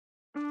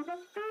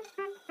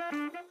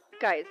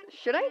Guys,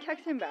 should I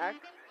text him back?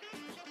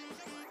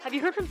 Have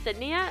you heard from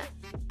Sydney yet?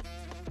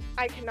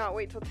 I cannot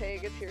wait till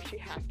Taya gets here. She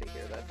has to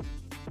hear this.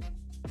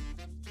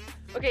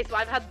 Okay, so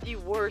I've had the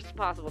worst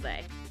possible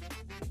day.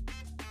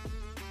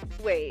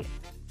 Wait,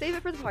 save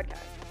it for the podcast.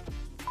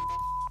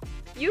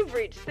 You've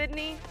reached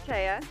Sydney,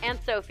 Taya, And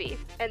Sophie.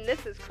 and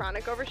this is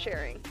Chronic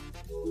Oversharing.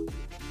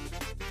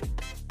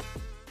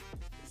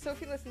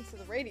 Sophie listens to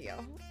the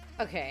radio.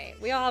 Okay,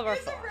 we all have our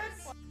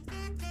thoughts.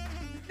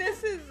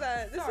 This is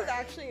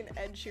actually an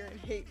Ed Sheeran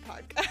hate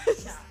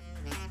podcast.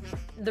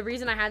 The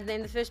reason I had to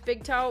name the fish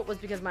Big Toe was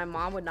because my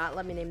mom would not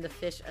let me name the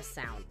fish a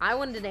sound. I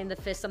wanted to name the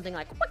fish something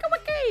like wicka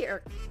wicka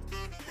or...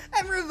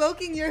 I'm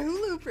revoking your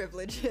Hulu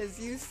privileges,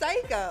 you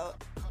psycho.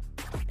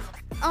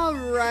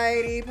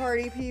 Alrighty,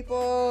 party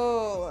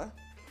people.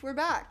 We're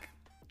back.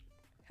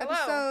 Hello.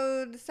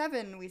 Episode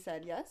 7, we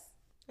said, yes?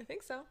 I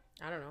think so.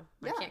 I don't know.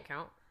 Yeah. I can't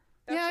count.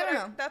 That's Yeah, I what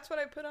don't know. That's what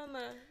I put on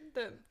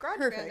the garage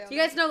Perfect. band down You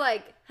guys know,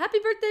 like, Happy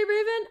Birthday,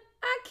 Raven,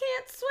 I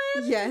can't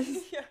swim. Yes.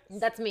 there. Yeah.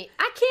 That's me.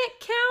 I can't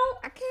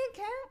count. I can't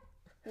count.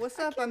 What's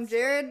up? I'm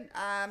Jared.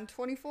 I'm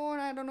 24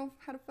 and I don't know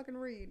how to fucking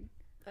read.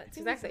 I That's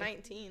think exactly. he's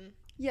 19.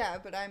 Yeah,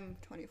 but I'm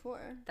 24.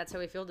 That's how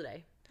we feel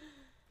today. Oh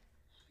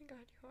my god,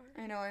 you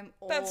are. I know, I'm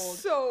old. That's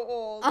so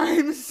old.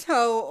 I'm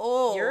so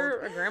old.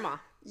 You're a grandma.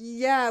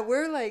 Yeah,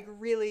 we're like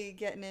really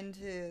getting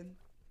into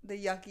the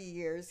yucky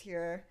years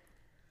here.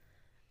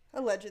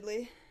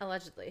 Allegedly.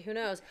 Allegedly. Who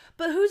knows?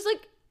 But who's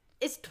like,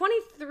 is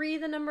 23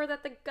 the number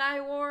that the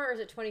guy wore, or is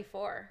it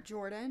 24?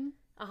 Jordan?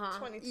 Uh-huh.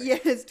 23. Yeah,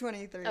 it's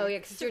 23. Oh, yeah,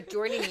 because you're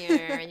Jordan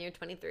year and you're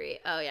 23.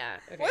 Oh, yeah.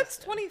 Okay, What's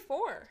so-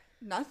 24?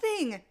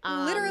 Nothing.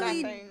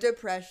 Literally Nothing.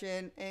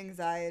 depression,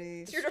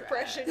 anxiety. It's your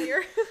depression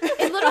year.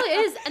 It literally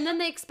is. And then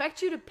they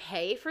expect you to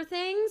pay for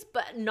things,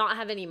 but not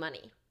have any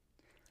money.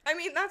 I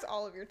mean, that's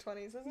all of your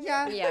 20s, isn't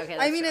Yeah. Yeah, okay, I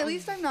that's mean, true. at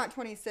least I'm not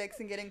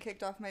 26 and getting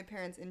kicked off my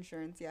parents'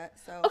 insurance yet.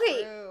 So it?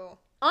 Okay, True.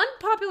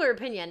 unpopular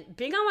opinion.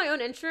 Being on my own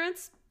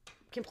insurance,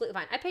 completely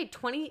fine. I paid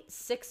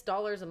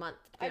 $26 a month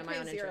to be I on my pay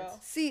own 0. insurance.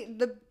 See,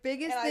 the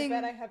biggest And thing. I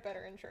bet I have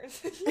better insurance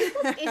than you.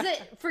 Is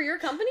it for your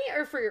company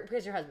or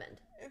because your husband?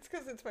 It's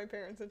because it's my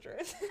parents'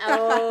 insurance.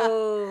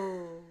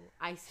 Oh,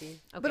 I see.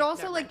 Okay, But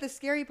also, never like, mind. the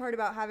scary part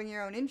about having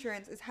your own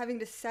insurance is having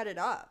to set it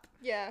up.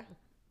 Yeah.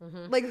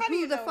 Like, How do who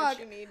you the know what fuck?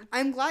 you need?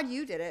 I'm glad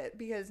you did it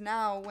because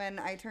now when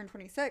I turn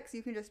 26,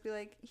 you can just be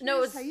like, here's No,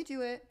 it's- how you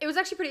do it. It was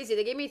actually pretty easy.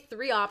 They gave me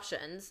 3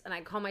 options, and I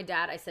called my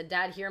dad. I said,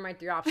 Dad, here are my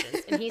 3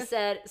 options. And he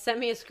said, send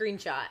me a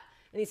screenshot.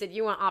 And he said,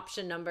 you want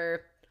option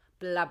number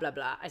blah, blah,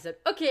 blah. I said,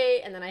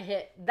 okay. And then I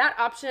hit that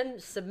option,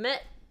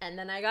 submit, and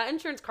then I got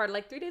insurance card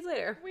like 3 days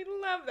later. We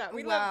love that.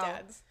 We Wow. love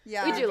dads.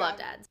 Yeah. We do God. love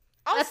dads.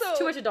 Also, That's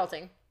too much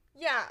adulting.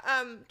 yeah,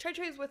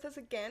 Trey is with us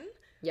again.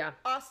 Yeah.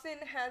 Austin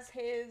has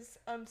his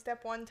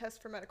step 1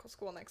 test for medical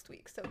school next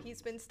week. So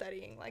he's been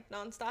studying like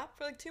nonstop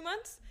for like 2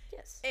 months.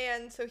 Yes.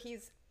 And so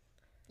he's,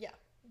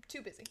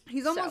 too busy.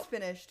 He's almost So-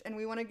 finished, and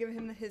we want to give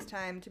him his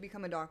time to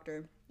become a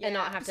doctor And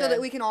not have to. so that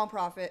we can all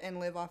profit and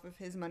live off of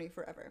his money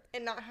forever.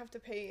 And not have to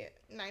pay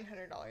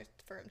 $900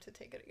 for him to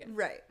take it again.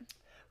 Right.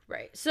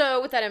 Right.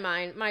 So with that in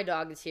mind, my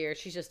dog is here.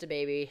 She's just a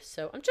baby.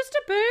 So I'm just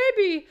a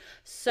baby.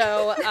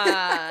 So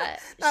That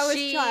was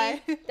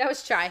Chai. That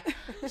was Chai.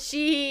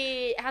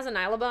 She has a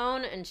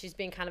nylabone and she's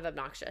being kind of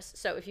obnoxious.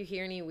 So if you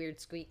hear any weird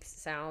squeaks,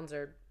 sounds,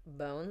 or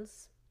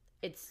bones,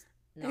 it's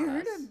I not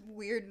heard us. a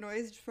weird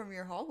noise from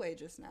your hallway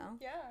just now.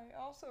 Yeah, I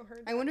also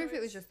heard I that wonder if it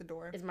noise. was just the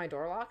door. Is my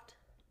door locked?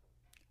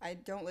 I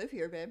don't live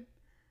here, babe.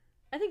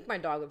 I think my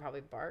dog would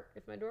probably bark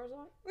if my door was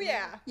locked. Well,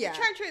 yeah. Yeah.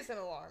 Trey's an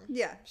alarm.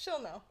 Yeah.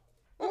 She'll know.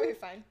 We'll be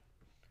fine.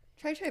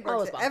 Trey All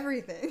barks is at well.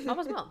 everything. All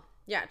as well.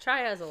 Yeah,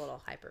 Chai has a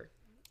little hyper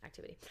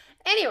activity.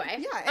 Anyway.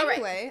 Yeah, all right.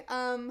 anyway,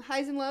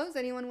 highs and lows.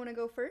 Anyone want to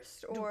go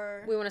first?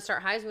 Or We want to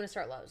start highs, we want to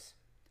start lows.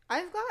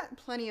 I've got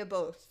plenty of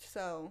both,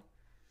 so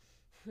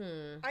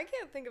I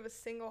can't think of a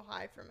single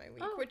high for my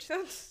week, Oh. which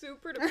sounds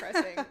super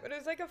depressing, but it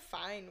was like a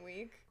fine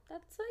week.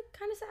 That's like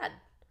kind of sad.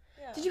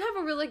 Yeah. Did you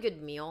have a really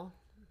good meal?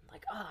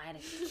 Like, oh, I had a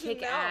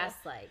kick ass,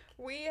 like,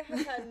 We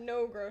have had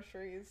no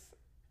groceries.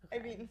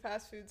 I've eaten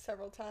fast food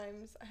several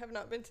times. I have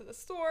not been to the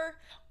store.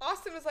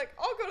 Austin was like,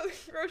 I'll go to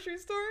the grocery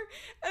store.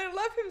 And I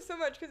love him so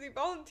much because he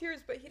volunteers,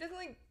 but he doesn't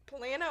like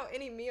plan out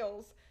any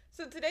meals.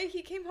 So today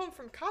he came home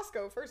from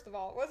Costco, first of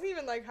all. It wasn't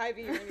even like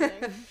Hy-Vee or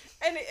anything.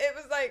 And it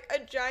was like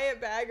a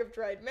giant bag of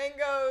dried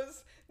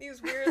mangoes,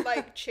 these weird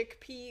like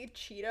chickpea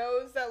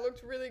Cheetos that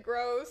looked really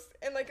gross,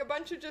 and like a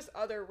bunch of just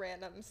other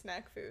random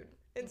snack food.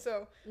 And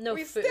so No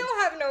we food. still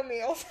have no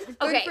meals. good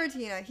Okay. for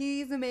Tina.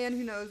 He's a man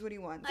who knows what he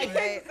wants. Right?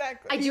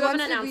 Exactly. I He do have an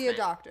wants to be a announcement.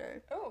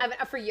 doctor.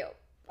 Oh. For you.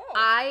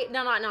 Oh.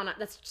 No.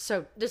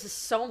 This is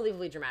so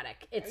unbelievably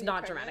dramatic. It's you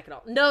not pregnant? dramatic at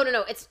all.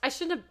 No. I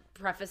shouldn't have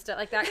prefaced it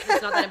like that because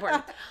it's not that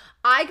important.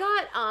 I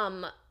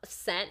got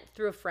sent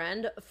through a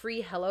friend a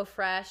free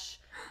HelloFresh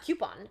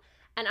coupon,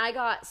 and I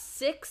got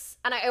 6,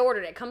 and I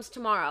ordered it. It comes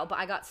tomorrow, but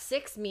I got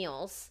 6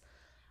 meals,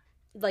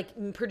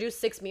 like produce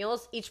 6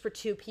 meals each for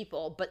 2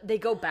 people, but they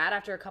go bad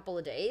after a couple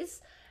of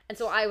days. And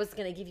so I was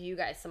going to give you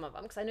guys some of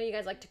them because I know you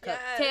guys like to cook.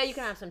 Yes. Taya, you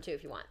can have some too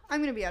if you want. I'm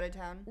gonna be out of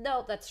town.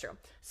 No, that's true.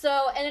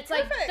 So, and it's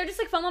like, Perfect. they're just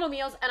like fun little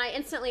meals. And I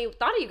instantly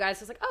thought of you guys.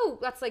 I was like, oh,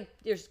 that's like,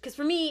 because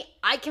for me,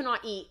 I cannot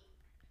eat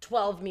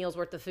 12 meals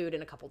worth of food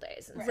in a couple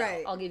days. And so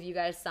Right. I'll give you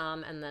guys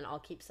some and then I'll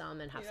keep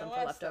some and have You some know for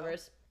what,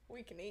 leftovers.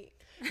 We can eat.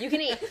 You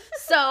can eat.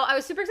 So I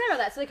was super excited about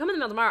that. So they come in the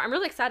mail tomorrow. I'm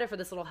really excited for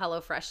this little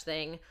HelloFresh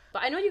thing.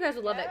 But I know you guys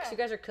would love it because Yeah. you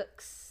guys are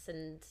cooks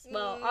and,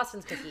 well,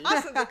 Austin's cookie.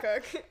 Austin's a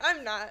cook.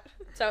 I'm not.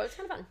 So it's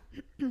kind of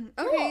fun.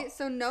 Okay,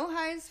 so no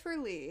highs for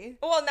Lee.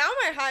 Well, now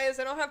my high is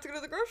I don't have to go to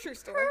the grocery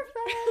store.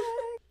 Perfect.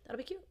 That'll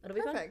be cute. That'll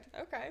be fun. Perfect.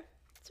 Okay.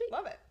 Sweet.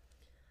 Love it.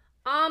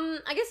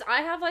 I guess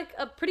I have like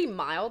a pretty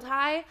mild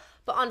high,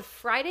 but on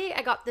Friday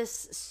I got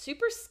this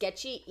super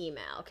sketchy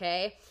email,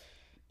 okay?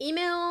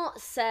 Email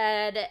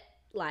said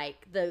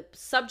like the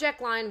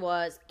subject line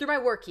was through my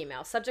work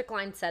email. Subject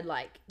line said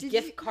like Did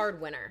gift you-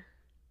 card winner.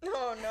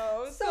 Oh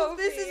no. So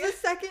this is the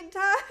second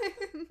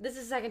time This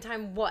is the second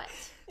time what?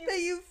 that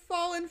you've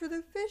fallen for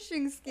the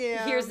phishing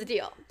scam. Here's the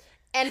deal.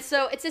 And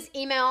so it's this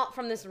email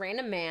from this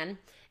random man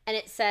and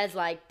it says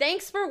like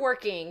thanks for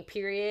working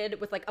period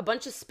with like a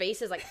bunch of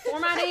spaces like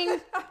formatting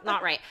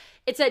not right.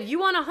 It said you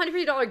want a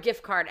 $150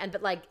 gift card and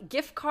but like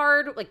gift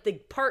card like the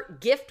part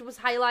gift was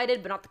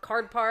highlighted but not the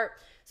card part.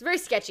 It's very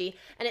sketchy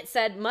and it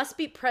said must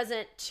be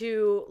present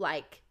to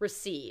like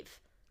receive.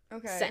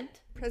 Okay.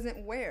 Sent.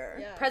 Present where?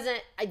 Yeah.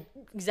 Present,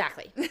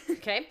 exactly.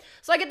 Okay.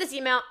 So I get this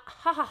email,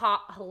 ha ha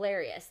ha,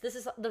 hilarious. This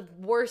is the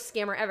worst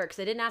scammer ever because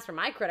they didn't ask for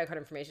my credit card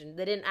information.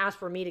 They didn't ask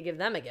for me to give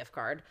them a gift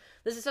card.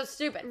 This is so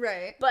stupid.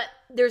 Right. But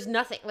there's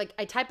nothing. Like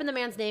I type in the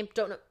man's name,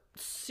 don't know,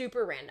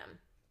 super random.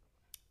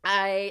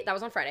 That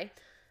was on Friday.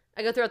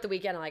 I go throughout the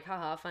weekend, I'm like,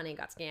 haha, funny,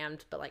 got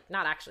scammed. But like,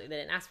 not actually. They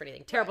didn't ask for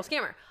anything. Terrible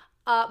scammer.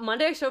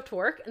 Monday I show up to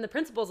work and the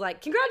principal's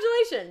like,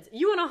 congratulations,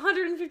 you won a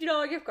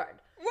 $150 gift card.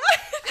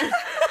 What?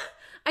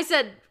 I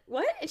said,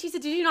 what? And she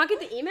said, did you not get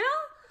the email?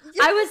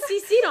 I was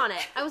CC'd on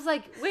it. I was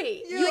like,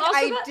 wait, You're you like, also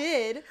I got...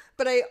 did,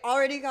 but I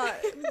already got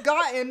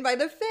gotten by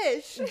the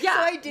fish. Yeah, so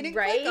I didn't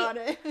right? click on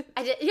it.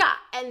 I did, yeah.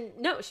 And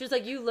no, she was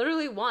like, you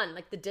literally won.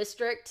 Like the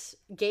district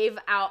gave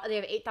out, they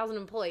have 8,000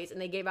 employees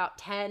and they gave out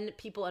 10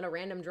 people in a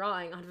random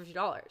drawing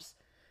 $150.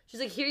 She's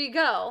like, here you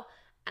go.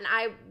 And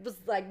I was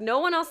like, no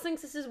one else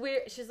thinks this is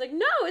weird. She's like,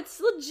 no, it's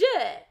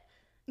legit.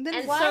 Then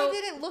And why so-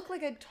 did it look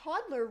like a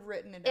toddler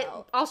written it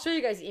out? I'll show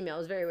you guys the email. It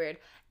was very weird.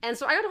 And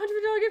so I got a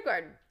 $150 gift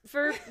card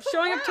for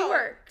showing up to Wow.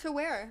 work. To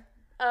where?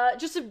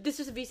 This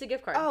is a Visa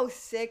gift card. Oh,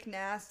 sick,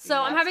 nasty.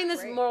 So I'm That's having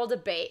this great. moral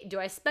debate. Do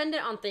I spend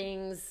it on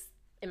things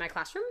in my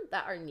classroom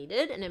that are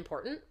needed and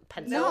important?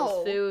 Pencils,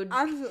 No, food.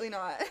 absolutely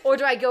not. Or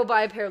do I go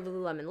buy a pair of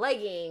Lululemon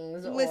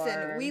leggings? Listen,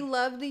 or... we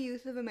love the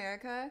youth of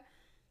America,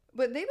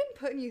 but they've been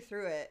putting you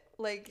through it.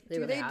 Like, They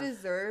do really they have.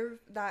 deserve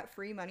that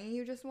free money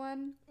you just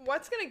won?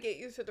 What's gonna get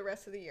you through the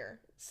rest of the year?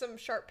 Some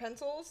sharp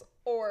pencils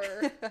or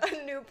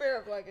a new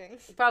pair of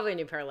leggings? Probably a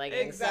new pair of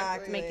leggings.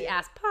 Exactly. To make the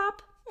ass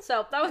pop.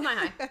 So that was my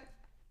high.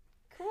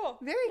 Cool.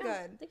 Very Yeah,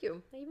 good. Thank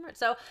you. Thank you very much.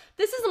 So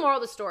this is the moral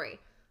of the story.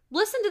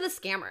 Listen to the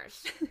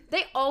scammers.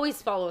 They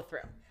always follow through.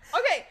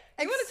 Okay,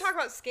 you want to talk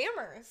about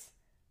scammers?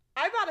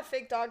 I bought a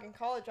fake dog in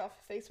college off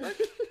of Facebook.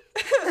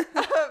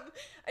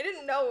 I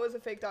didn't know it was a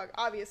fake dog,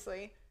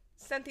 obviously.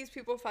 Sent these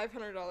people $500. I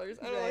don't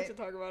like Right. to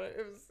talk about it.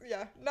 It was,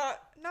 yeah,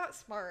 not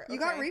smart. You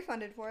okay? got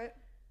refunded for it.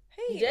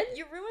 Hey, You did?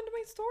 You ruined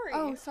my story.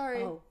 Oh,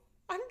 sorry. Oh.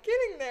 I'm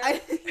getting there.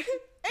 I-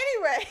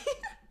 Anyway,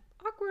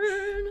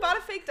 Awkward. bought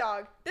a fake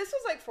dog. This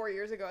was like 4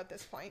 years ago at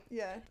this point.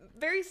 Yeah.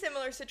 Very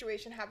similar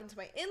situation happened to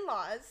my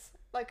in-laws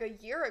like a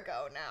year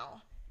ago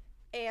now.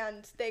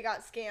 And they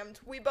got scammed.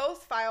 We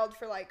both filed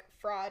for like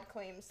fraud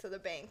claims to the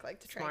bank, like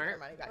to try and get our Smart.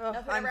 money back. Ugh,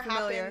 Nothing I'm ever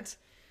familiar. happened.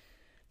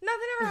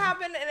 Nothing ever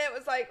happened, and it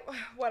was like,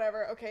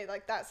 whatever. Okay,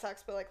 like that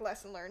sucks, but like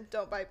lesson learned.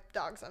 Don't buy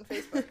dogs on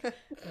Facebook.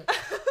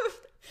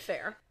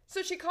 Fair.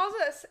 So she calls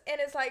us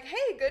and is like,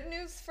 "Hey, good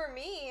news for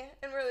me,"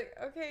 and we're like,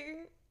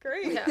 "Okay,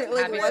 great." Yeah,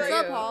 Like, happy what's for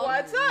up, you. Paul?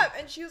 What's up?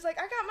 And she was like,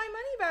 "I got my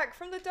money back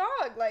from the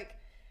dog. Like,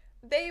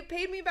 they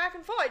paid me back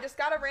in full. I just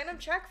got a random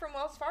check from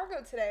Wells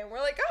Fargo today." And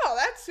we're like, "Oh,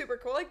 that's super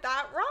cool. Like,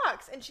 that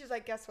rocks." And she's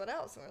like, "Guess what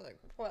else?" And we're like,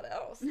 "What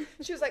else?"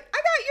 She was like, "I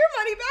got your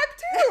money back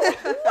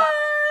too." What?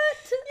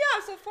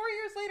 Yeah, so 4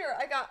 years later,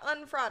 I got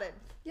unfrauded.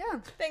 Yeah.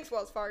 Thanks,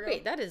 Wells Fargo.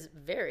 Wait, that is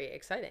very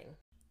exciting.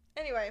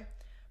 Anyway,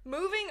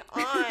 moving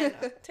on.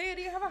 Taya,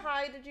 do you have a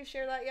high? Did you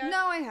share that yet?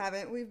 No, I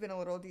haven't. We've been a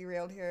little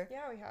derailed here.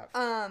 Yeah, we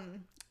have.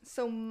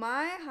 So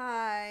my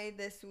high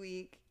this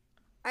week,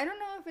 I don't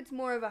know if it's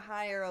more of a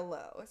high or a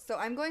low. So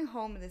I'm going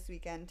home this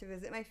weekend to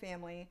visit my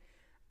family.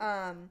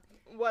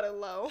 What a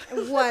low.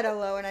 What a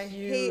low, and I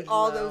hate Huge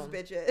all low. those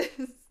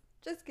bitches.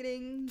 Just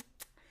kidding.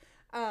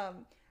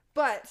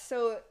 But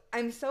so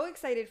I'm so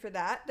excited for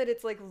that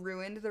it's like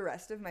ruined the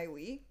rest of my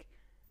week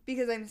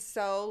because I'm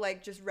so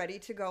like just ready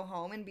to go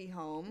home and be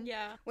home.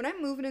 Yeah. When I'm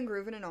moving and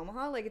grooving in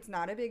Omaha, like it's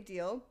not a big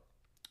deal.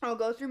 I'll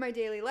go through my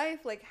daily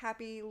life like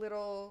happy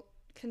little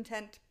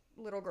content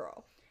little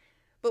girl.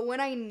 But when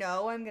I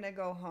know I'm going to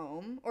go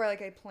home or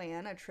like I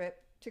plan a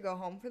trip to go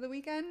home for the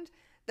weekend,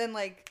 then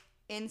like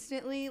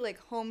instantly like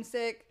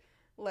homesick,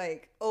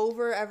 like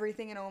over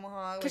everything in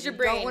Omaha. 'Cause Like, your I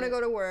brain- don't want to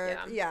go to work.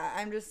 yeah. Yeah,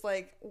 I'm just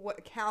like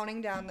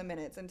counting down the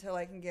minutes until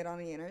I can get on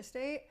the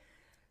interstate.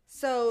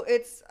 So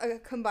it's a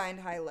combined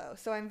high-low.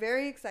 So I'm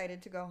very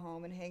excited to go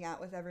home and hang out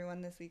with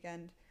everyone this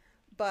weekend.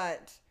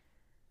 But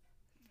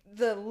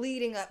the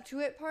leading up to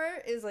it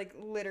part is like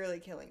literally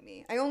killing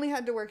me. I only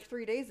had to work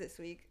 3 days this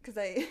week because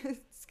I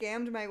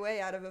scammed my way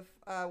out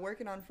of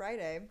working on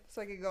Friday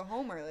so I could go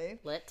home early.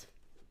 Lit.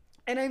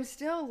 And I'm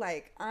still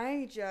like,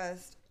 I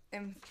just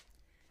am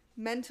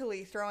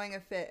mentally throwing a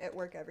fit at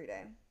work every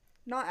day.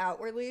 Not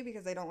outwardly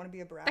because I don't want to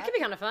be a brat. That could be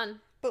kind of fun.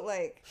 But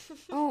like,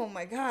 oh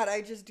my god,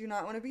 I just do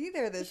not want to be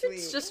there this week.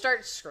 Just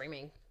start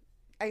screaming,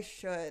 I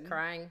should.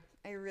 crying.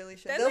 I really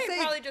should. Then They'll they say,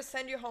 probably just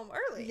send you home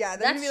early. yeah,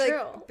 they're gonna That's be true.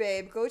 like,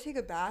 babe, go take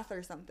a bath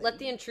or something. Let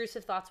the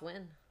intrusive thoughts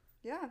win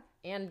yeah,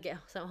 and get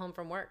sent home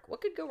from work.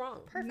 What could go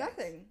wrong?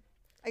 nothing.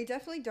 I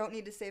definitely don't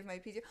need to save my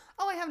PG.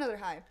 Oh, I have another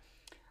high.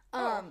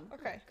 Oh,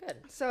 okay. Good.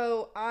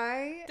 So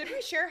I Did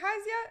we share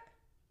highs yet?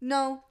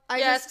 no, I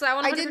Yes, just because I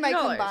won I did my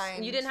 $150.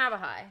 combined. You didn't have a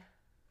high.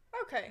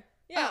 Okay.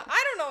 Yeah, Oh.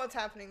 I don't know what's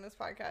happening in this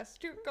podcast.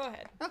 Go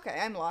ahead. Okay,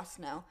 I'm lost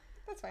now.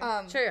 That's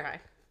fine. Share your high.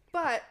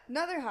 But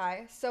another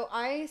high. So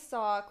I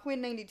saw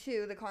Quinn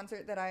 92, the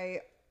concert that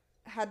I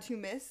had to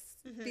miss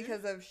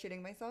because of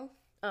shitting myself,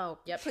 Oh,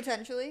 yep.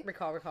 potentially.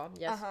 Recall.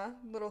 Yes.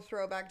 Little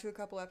throwback to a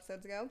couple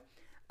episodes ago.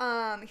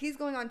 He's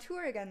going on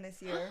tour again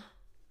this year.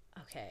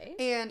 Okay.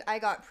 And I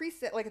got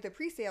the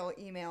pre-sale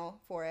email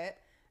for it.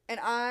 And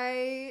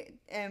I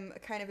am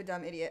kind of a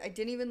dumb idiot. I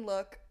didn't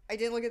look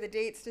at the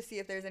dates to see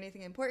if there's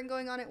anything important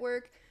going on at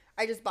work.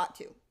 I just bought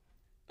 2.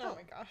 oh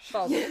my gosh.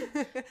 Ballsy.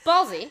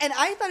 Ballsy. And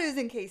I thought it was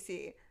in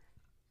KC.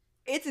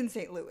 It's in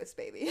St. Louis,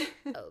 baby.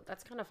 Oh,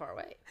 that's kind of far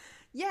away.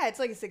 Yeah, it's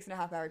like a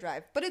 6.5 hour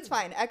drive, but it's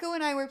fine. Echo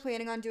and I were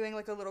planning on doing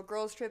like a little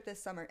girls trip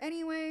this summer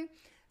anyway.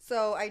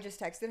 So I just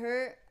texted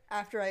her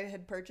after I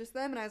had purchased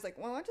them and I was like,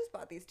 well, I just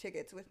bought these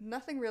tickets with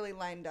nothing really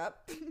lined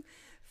up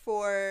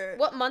for.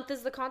 What month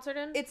is the concert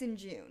in? It's in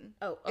June.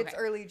 Oh, okay. It's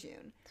early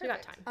June. So we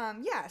got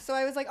time. Yeah, so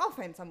I was like, I'll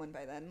find someone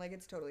by then. Like,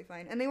 it's totally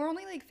fine. And they were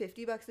only like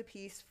 $50 a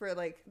piece for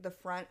like the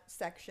front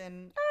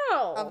section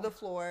Oh. of the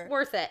floor.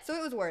 Worth it. So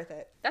it was worth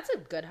it. That's a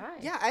good high.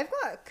 Yeah, I've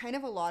got kind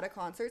of a lot of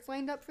concerts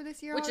lined up for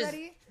this year Which already.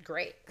 is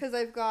great. Because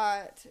I've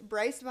got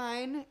Bryce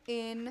Vine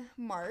in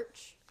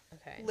March,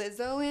 Okay.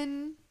 Lizzo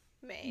in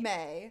May.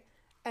 May,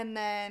 and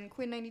then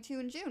Quinn 92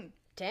 in June.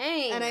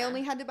 Dang. And I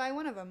only had to buy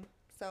one of them.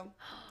 So,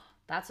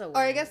 That's a win. or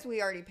I guess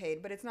we already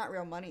paid, but it's not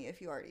real money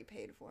if you already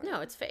paid for it.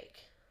 No, it's fake.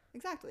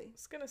 Exactly. I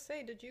was gonna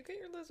say, did you get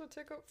your Lizzo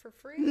ticket for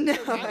free? No,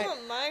 'Cause I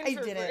want mine I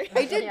for didn't.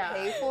 free. I did Yeah.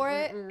 pay for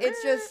it.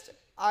 It's just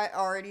I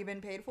already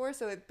been paid for,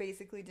 so it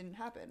basically didn't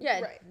happen. Yeah.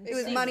 Right. It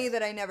was money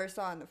that I never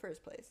saw in the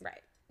first place. Right.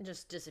 It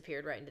just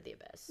disappeared right into the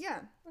abyss. Yeah.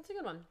 That's a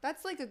good one.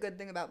 That's like a good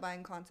thing about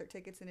buying concert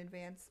tickets in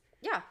advance.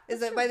 Yeah. Is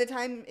that by the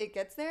time it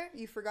gets there,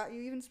 you forgot you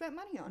even spent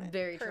money on it.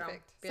 Very true.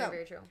 Perfect. Very, So,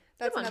 very true.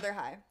 That's Good one. another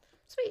high.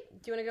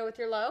 Sweet. Do you want to go with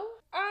your low?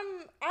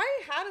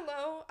 I had a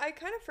low. I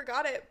kind of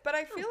forgot it, but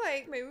I feel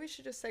like maybe we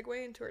should just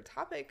segue into our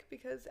topic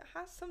because it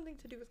has something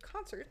to do with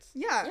concerts.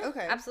 Yeah,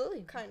 okay.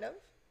 Absolutely. Kind of.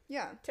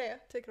 Yeah. Taya,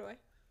 take it away.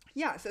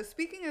 Yeah, so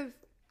speaking of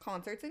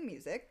concerts and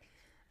music,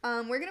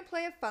 we're going to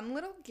play a fun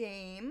little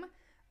game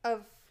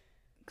of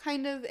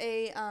kind of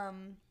a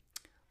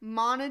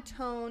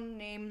monotone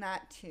name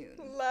that tune.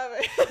 Love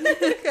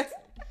it.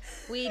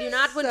 We do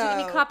not want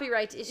any So,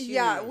 copyright issues.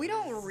 Yeah, we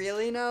don't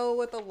really know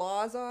what the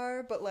laws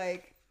are, but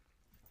like,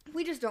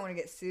 we just don't want to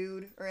get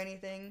sued or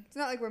anything. It's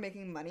not like we're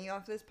making money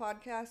off this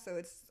podcast, so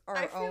it's I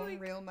our feel own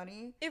like- real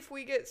money. If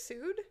we get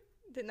sued,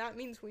 then that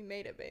means we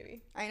made it,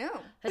 baby. I know.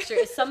 That's true.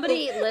 If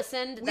somebody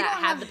listened We that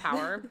don't had have- the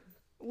power,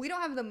 We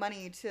don't have the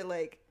money to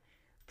like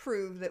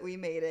prove that we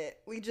made it.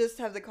 We just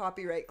have the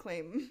copyright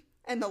claim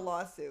and the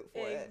lawsuit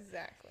for it.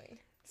 Exactly.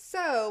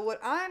 So, what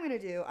I'm going to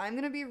do, I'm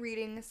going to be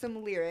reading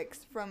some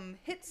lyrics from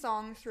hit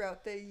songs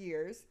throughout the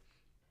years.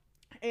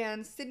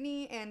 And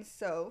Sydney and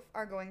Soph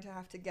are going to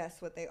have to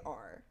guess what they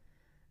are.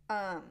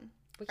 I'm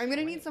going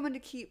to need someone to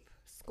keep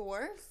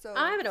score. So,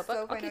 I have a notebook.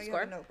 Soph, I'll I know keep you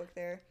have a score. notebook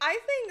there. I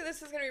think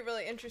this is going to be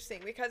really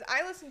interesting because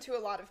I listen to a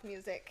lot of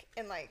music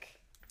and like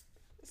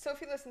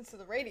Sophie listens to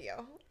the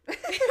radio.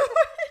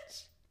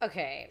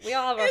 Okay, we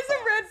all have our It's a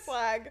red faults.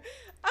 flag.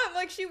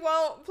 Like she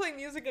won't play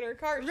music in her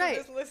car. She'll Right.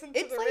 just listen to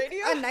It's the like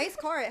radio. a nice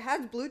car. It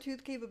has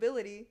Bluetooth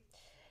capability.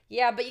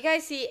 Yeah, but you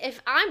guys see,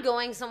 if I'm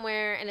going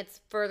somewhere and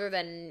it's further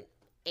than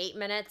 8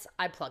 minutes,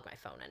 I plug my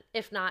phone in.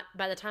 If not,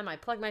 by the time I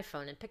plug my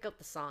phone and pick up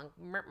the song,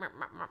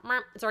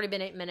 it's already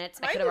been 8 minutes.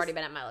 I Mine could have is already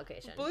been at my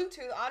location.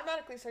 Bluetooth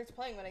automatically starts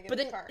playing when I get But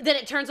in the car. then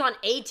it turns on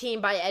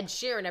 18 by Ed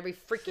Sheeran every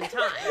freaking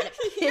time. And it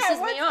pisses Yeah, me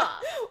what's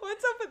off.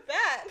 What's up with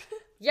that?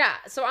 Yeah,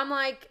 so I'm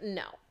like,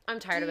 no, I'm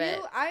tired of it.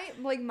 I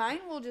like mine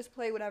will just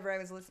play whatever I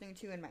was listening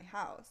to in my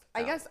house.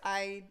 I Oh. guess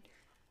I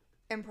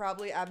am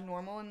probably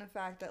abnormal in the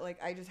fact that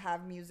like I just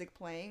have music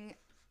playing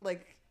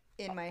like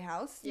in my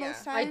house Yeah.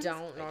 most I times.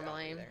 don't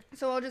normally.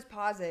 So I'll just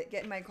pause it,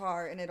 get in my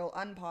car, and it'll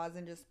unpause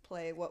and just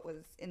play what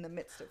was in the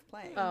midst of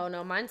playing. Oh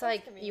no, mine's That's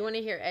like, convenient. you want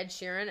to hear Ed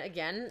Sheeran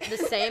again? The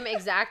same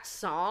exact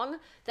song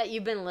that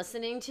you've been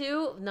listening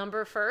to,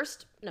 number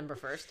first,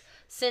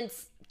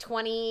 since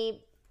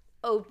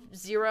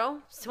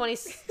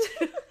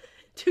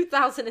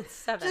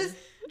 2007. Just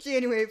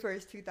January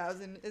 1st,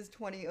 2000 is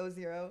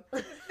 2000.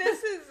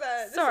 This is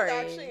Sorry.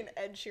 actually an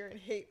Ed Sheeran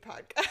hate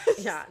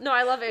podcast. Yeah, no,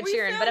 I love Ed We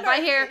Sheeran, but found if I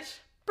our hear niche.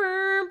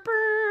 "Burm,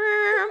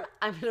 burm,"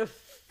 I'm gonna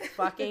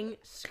fucking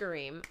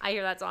scream. I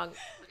hear that song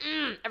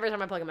every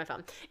time I plug in my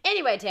phone.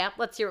 Anyway, Tam,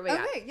 let's hear what we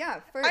got. Okay, yeah,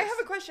 first. I have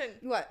a question.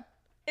 What?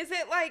 Is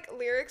it like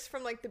lyrics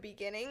from like the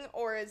beginning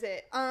or is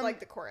it like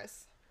the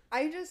chorus?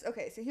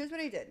 Okay, so here's what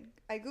I did.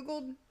 I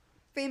Googled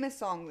famous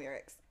song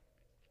lyrics,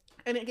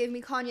 and it gave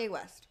me Kanye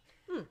West.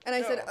 And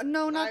I said,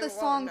 no, not I the won't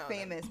song know then.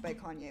 Famous by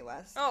Kanye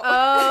West.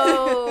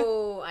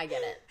 Oh, I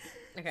get it.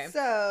 Okay.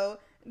 So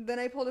then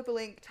I pulled up a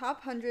link, top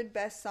 100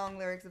 best song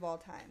lyrics of all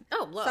time.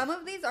 Oh, love. Some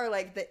of these are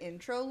like the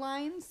intro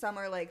lines. Some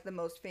are like the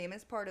most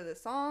famous part of the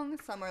song.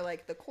 Some are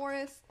like the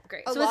chorus.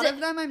 Great. A So lot is it- of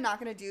them I'm not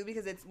going to do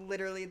because it's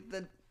literally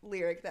the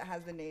lyric that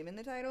has the name in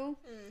the title.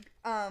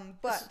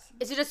 But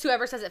Is it just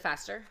whoever says it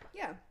faster?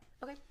 yeah.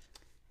 Okay.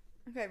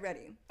 Okay,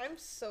 ready. I'm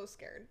so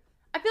scared.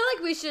 I feel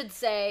like we should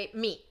say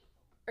meat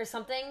or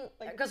something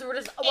because we're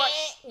because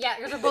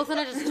we're both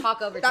gonna just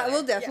talk over each That other.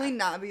 will definitely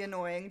not be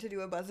annoying to do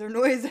a buzzer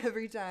noise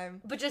every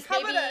time. But just How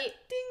maybe about a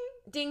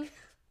ding? ding.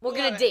 We're Love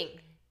gonna it. ding.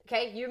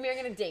 Okay, you and me are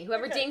gonna ding.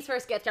 Whoever Okay. dings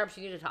first gets the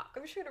opportunity to talk. I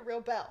wish we had a real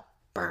bell.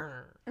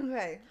 Burn.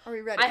 Okay, are we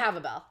ready? I have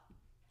a bell.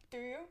 Do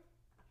you?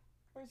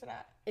 Where's it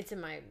at? It's in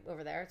my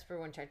over there. It's for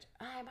one church.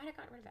 I might have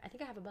gotten rid of it. I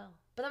think I have a bell,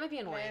 but that might be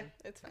Nah, annoying.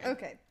 it's fine.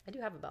 Okay, I do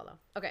have a bell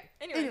though. Okay,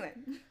 anyway.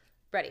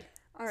 ready.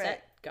 All right.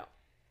 Set, go.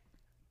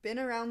 Been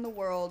around the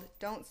world,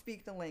 don't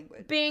speak the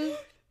language. Bing.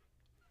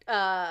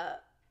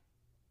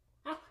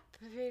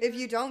 If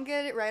you don't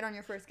get it right on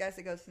your first guess,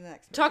 it goes to the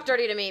next one. Talk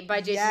Dirty to Me by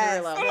Jason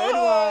Yes, Derulo. good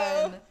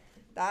Oh. one.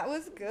 That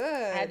was good.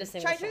 I had to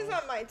sing this Chaichu's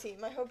song. on my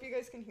team. I hope you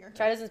guys can hear her.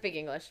 Chai doesn't speak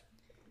English.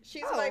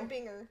 She's Oh. my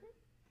binger.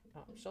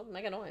 Oh, she'll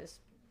make a noise.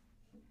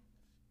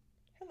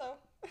 Hello.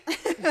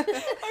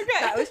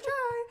 That was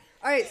Chai.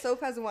 All right, Soph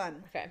has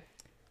one. Okay.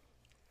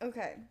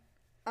 Okay.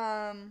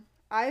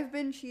 I've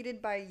been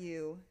cheated by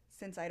you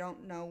since I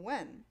don't know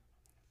when.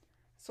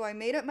 So I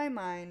made up my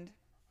mind.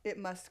 It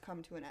must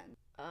come to an end.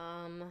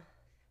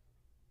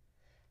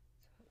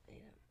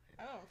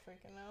 I don't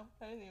freaking know.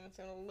 That didn't even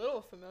sound a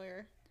little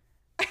familiar.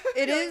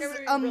 It feel like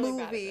is I'm a gonna be really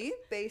bad at movie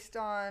based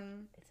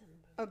on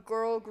a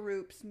girl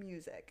group's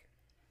music.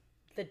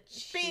 The Bing.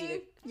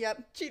 cheetah.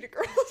 Yep. Cheetah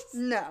Girls.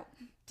 No.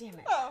 Damn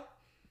it.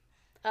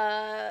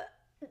 Oh.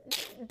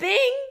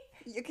 Bing.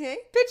 You okay?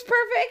 Pitch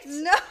Perfect.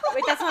 No.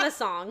 Wait, that's not a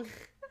song.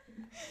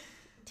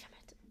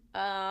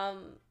 Damn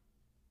it.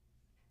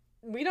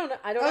 We don't know.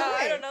 I don't know. I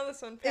Okay. don't know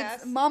this one. Pass.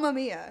 It's Mamma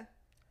Mia.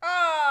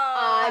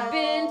 Oh. I've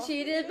been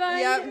cheated by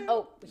Yep. you.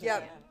 Oh,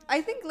 Yep.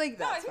 I think like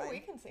No, I that's think fine. we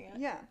can sing it.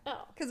 Yeah.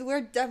 Oh. Because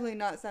we're definitely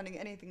not sounding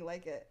anything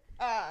like it.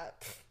 Uh,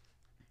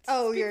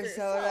 Oh, Speak you're for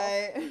so yourself.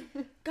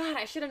 right. God,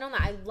 I should have known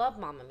that. I love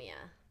Mamma Mia.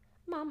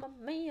 Mamma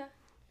Mia.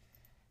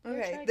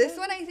 Okay, try this again.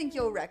 one I think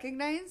you'll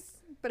recognize,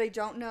 but I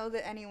don't know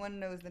that anyone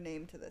knows the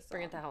name to this song.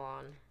 Bring it the hell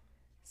on.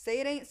 Say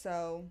it ain't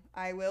so.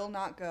 I will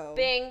not go.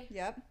 Bing.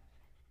 Yep.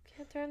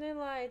 Can't turn the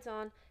lights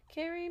on.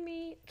 Carry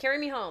me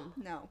home.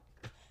 No.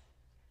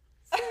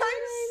 I'm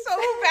so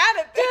bad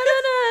at this.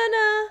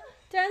 Da-na-na-na,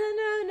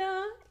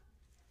 da-na-na-na.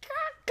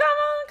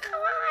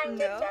 Come on.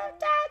 No.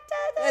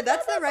 Yeah,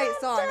 that's the right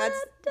song.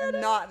 That's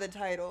not the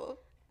title.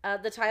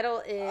 The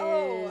title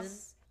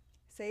is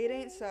Say it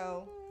ain't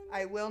so.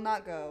 I will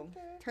not go.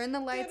 Turn the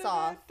lights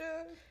off.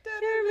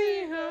 Carry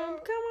Me Home.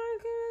 Come on.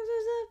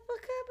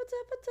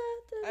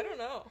 I don't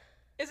know.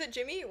 Is it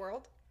Jimmy Eat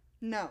World?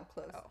 No,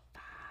 close. Oh.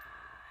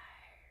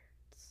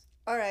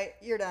 All right,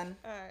 you're done.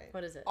 Alright.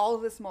 What is it? All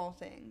the small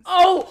things.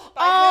 Oh,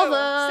 By all who?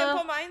 the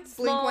Simple Minds?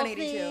 Blink small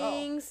 182. Oh.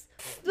 things.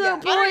 Yeah. The I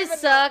don't boys even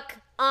suck.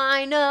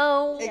 I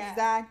know. Yeah.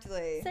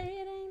 Exactly. Say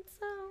it ain't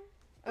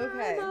so.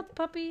 Okay. I'm a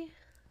puppy.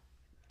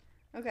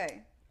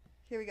 Okay.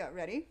 Here we go.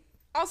 Ready?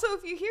 Also,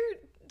 if you hear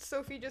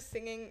Sophie just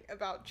singing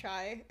about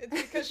chai, it's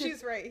because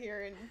she's right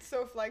here and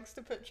Soph likes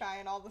to put chai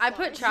in all the songs. I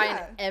put chai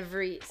Yeah. in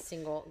every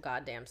single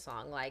goddamn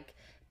song. Like,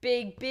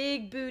 big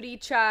booty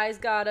chai's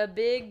got a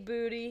big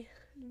booty.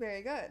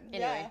 Very good.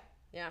 Anyway.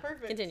 Yeah.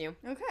 Perfect. Continue.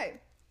 Okay.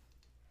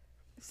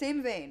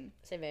 Same vein.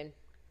 Same vein.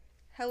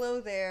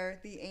 Hello there,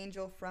 the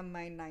angel from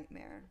my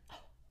nightmare.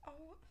 Oh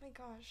my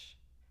gosh.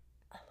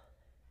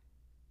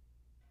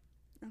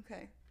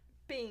 Okay.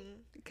 Bing.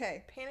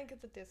 Okay. Panic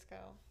at the Disco.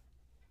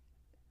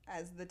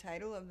 As the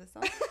title of the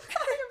song? I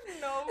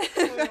have no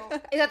clue.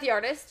 Is that the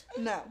artist?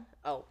 No.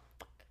 Oh,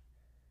 fuck.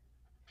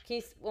 Can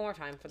you one more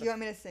time for Do the? you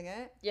want me to sing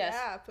it? Yes.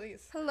 Yeah,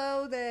 please.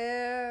 Hello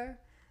there,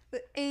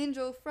 the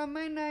angel from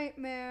my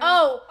nightmare.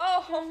 Oh.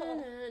 Oh.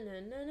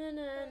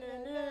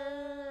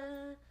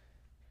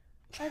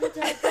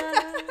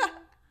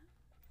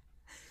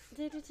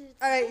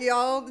 All right,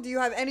 y'all. Do you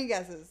have any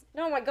guesses?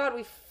 No, my God,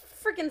 we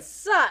freaking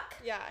suck.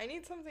 Yeah, I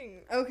need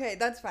something. Okay,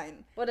 that's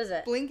fine. What is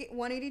it? Blink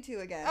 182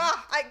 again.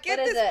 I get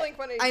What is this it? Blink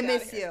 182. I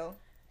miss you.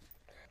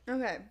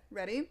 Okay,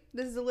 ready?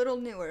 This is a little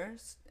newer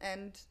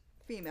and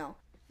female.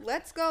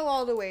 Let's go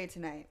all the way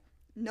tonight.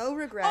 No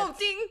regrets. Oh,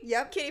 ding.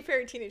 Yep. Katy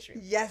Perry, Teenage Dream.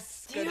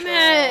 Yes. Damn good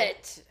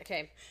it.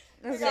 Okay.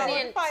 I girl. got Sydney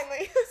one, and-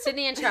 finally.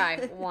 Sydney and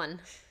Chai,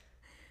 1.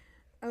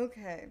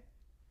 Okay.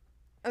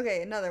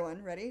 Okay, another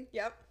one. Ready?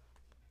 Yep.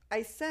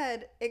 I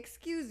said,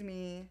 excuse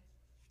me,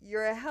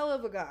 you're a hell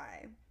of a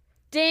guy.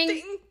 Ding.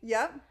 Ding.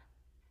 Yep.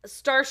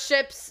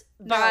 Starships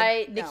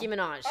by No. Nicki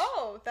Minaj.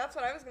 Oh, that's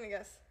what I was gonna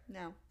guess.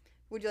 No.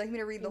 Would you like me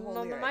to read the whole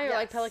lyric? You're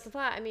like Yes. Pelican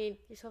Fly. I mean,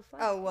 you're so fly.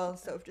 Oh, well,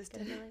 Soph just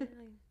did.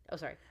 Oh,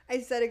 sorry.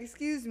 I said,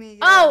 excuse me, you're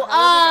Oh, a hell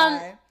of a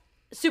guy.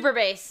 Super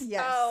bass.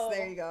 Yes, Oh.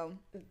 there you go.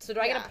 So do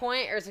I get Yeah. a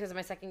point, or is it because of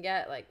my second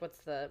get? Like, what's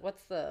the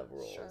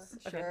rules? Sure.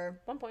 Okay. Sure.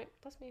 1 point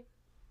plus me.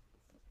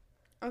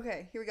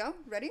 Okay, here we go.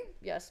 Ready?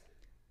 Yes.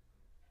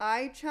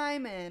 I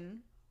chime in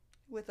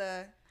with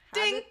a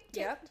Ding. habit-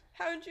 Yep.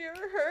 Haven't you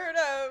ever heard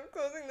of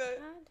closing the...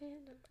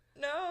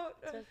 No.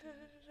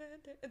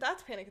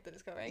 That's Panic at the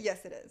Disco, right?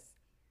 Yes, it is.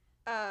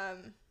 I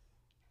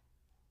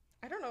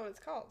don't know what it's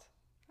called.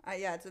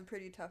 Yeah, it's a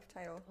pretty tough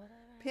title.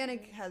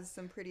 Panic has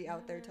some pretty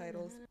out there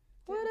titles.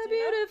 What a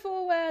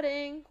beautiful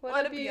wedding.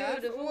 What a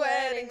beautiful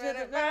wedding.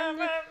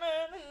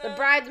 The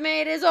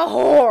bridesmaid is a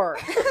whore.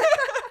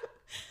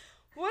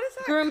 What is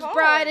that Groom's called?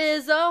 bride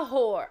is a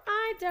whore.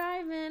 I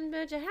dive in,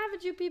 but you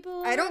haven't you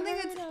people. I don't think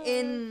ever it's heard of?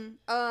 in.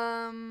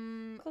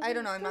 I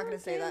don't know. I'm not gonna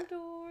say that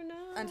Door,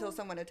 no. until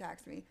someone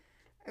attacks me.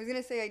 I was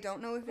gonna say I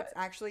don't know if it's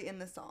actually in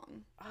the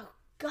song. Oh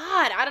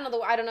God, I don't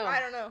know I don't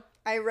know.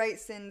 I write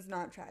sins,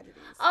 not tragedies.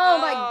 Oh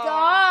my Oh,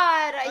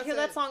 God, I that's hear a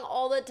that song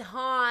all the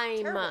time.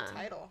 Terrible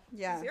title.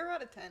 Yeah. 0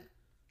 out of 10.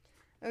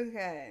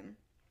 Okay.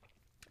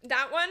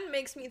 That one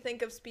makes me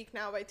think of Speak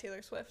Now by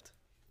Taylor Swift.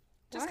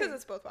 Just Why? because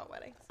it's both about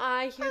weddings.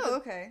 I hear Oh, the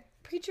okay.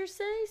 preacher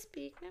say,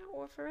 "Speak now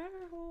or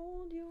forever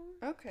hold your."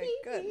 Okay,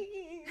 good.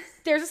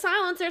 There's a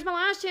silence. There's my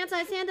last chance.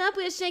 I stand up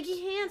with shaky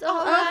hands.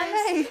 All Okay.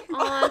 eyes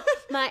on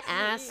my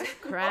ass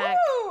crack.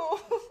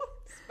 Oh,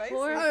 spicy.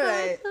 Four or All five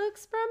right.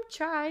 looks from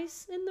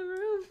Trice in the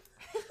room.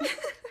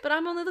 But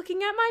I'm only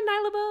looking at my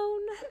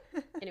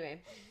nylabone.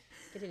 Anyway,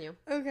 continue.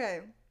 Okay.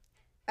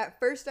 At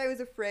first, I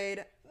was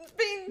afraid.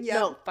 Bing. Yep.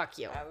 No, fuck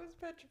you. I was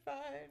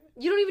petrified.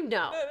 You don't even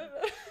know.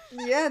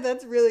 No. Yeah,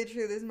 that's really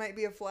true. This might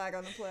be a flag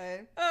on the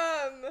play.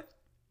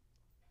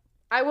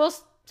 I will.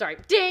 Sorry.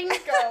 Ding.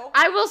 Go.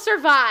 I will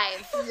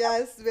survive.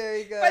 Yes,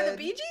 very good. By the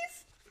Bee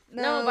Gees?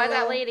 No, by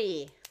that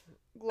lady.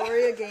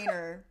 Gloria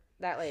Gaynor.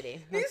 That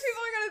lady. These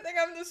people are gonna think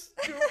I'm the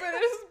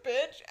stupidest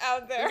bitch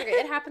out there. It's okay.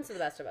 It happens to the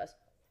best of us.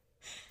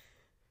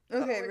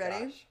 Okay, Oh my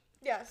ready? gosh.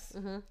 Yes.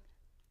 Mm-hmm.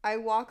 I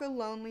walk a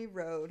lonely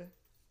road,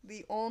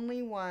 the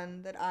only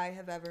one that I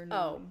have ever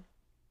known.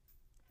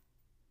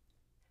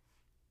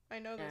 I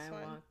know this I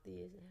one. walk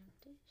these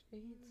empty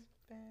streets.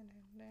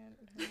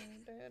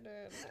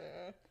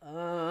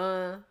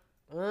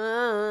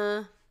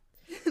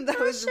 That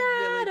was really good.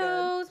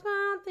 Shadows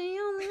want the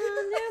only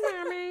one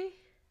near me.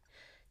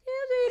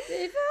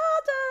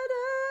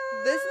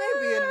 This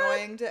may be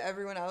annoying to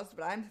everyone else,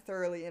 but I'm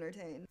thoroughly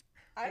entertained.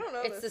 I don't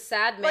know It's the this.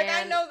 sad man. Like,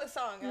 I know the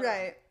song. I don't know.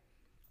 Right.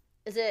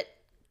 Is it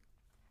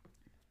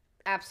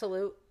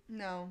Absolute?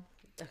 No.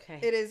 Okay.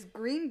 It is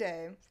Green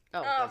Day, Oh,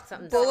 Oh, like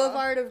something.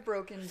 Boulevard of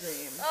Broken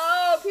Dreams.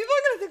 Oh, people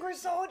are gonna think we're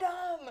so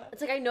dumb.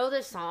 It's like I know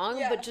this song,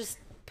 Yeah. but just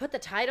put the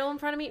title in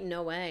front of me.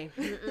 No way.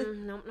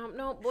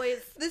 No,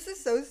 boys. This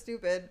is so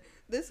stupid.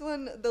 This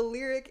one, the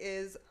lyric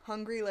is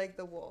Hungry Like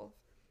the Wolf.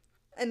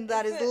 And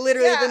that is That's it.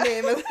 literally Yeah. the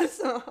name of the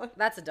song.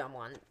 That's a dumb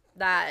one.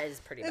 That is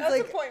pretty It's bad.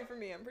 That's like- a point for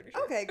me, I'm pretty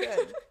sure. Okay,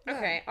 good. Yeah.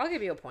 Okay, I'll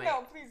give you a point.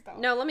 No, please don't.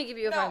 No, let me give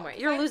you a No, fucking point.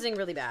 You're I- losing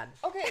really bad.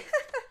 Okay.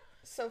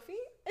 Sophie,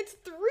 it's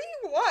 3-1.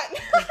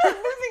 I'm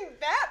losing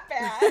that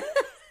bad.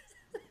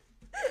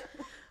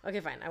 Okay,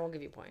 fine. I won't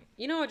give you a point.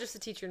 You know what? Just the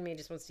teacher in me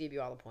just wants to give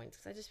you all the points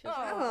because I just feel.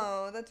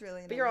 Oh. Oh, that's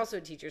really nice. But you're also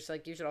a teacher, so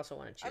like you should also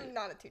want to cheat. I'm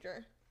not a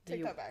teacher. Take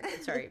You- that back.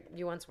 Sorry,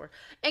 you once were.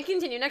 And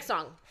continue. Next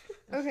song.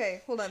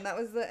 Okay, hold on. That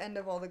was the end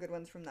of all the good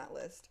ones from that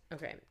list.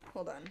 Okay.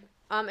 Hold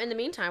on. In the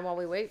meantime, while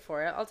we wait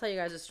for it, I'll tell you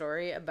guys a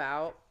story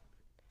about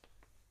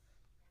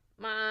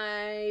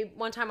my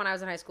one time when I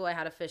was in high school. I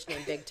had a fish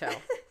named Big Toe,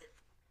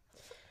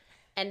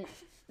 and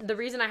the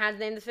reason I had to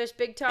name the fish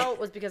Big Toe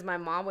was because my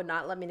mom would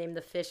not let me name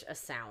the fish a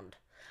sound.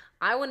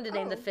 I wanted to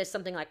name the Oh. fish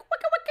something like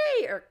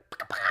wicka wicka or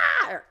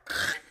paka or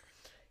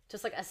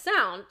just like a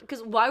sound,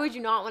 because why would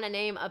you not want to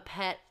name a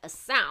pet a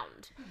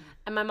sound?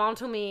 And my mom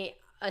told me,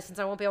 since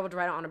I won't be able to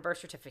write it on a birth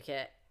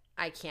certificate,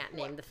 I can't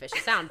name the fish a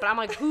sound. But I'm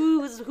like,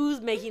 who's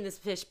making this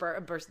fish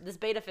this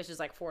beta fish is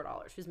like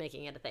 $4. Who's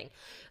making it a thing?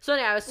 So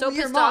anyway, I was so Well,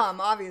 your pissed off.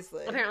 mom,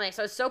 obviously. Apparently,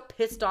 so I was so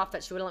pissed off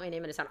that she wouldn't let me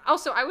name it a sound.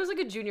 Also, I was like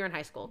a junior in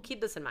high school.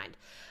 Keep this in mind.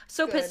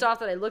 So Good. pissed off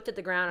that I looked at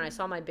the ground and I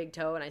saw my big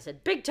toe and I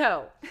said, Big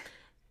Toe.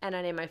 And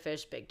I named my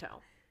fish Big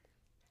Toe.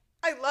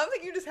 I love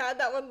that you just had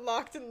that one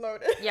locked and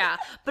loaded. Yeah,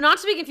 but not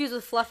to be confused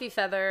with Fluffy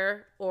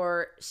Feather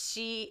or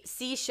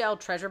Seashell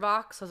Treasure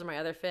Box. Those are my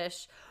other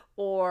fish.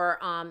 Or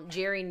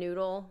Jerry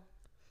Noodle.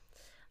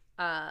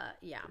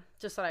 Yeah.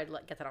 Just thought I'd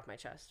get that off my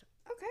chest.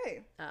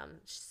 Okay.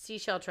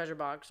 Seashell Treasure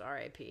Box,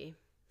 R.I.P.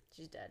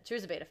 She's dead. She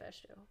was a beta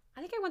fish too.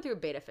 I think I went through a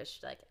beta fish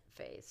like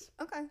phase.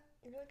 Okay.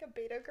 You're like a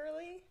beta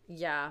girly.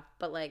 Yeah,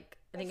 but like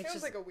I think It it's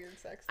feels just like a weird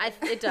sex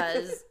thing. it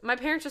does. My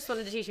parents just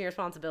wanted to teach me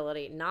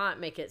responsibility, not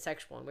make it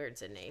sexual and weird,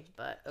 Sydney.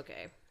 But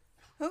okay.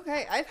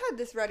 Okay, I've had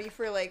this ready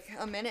for like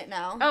a minute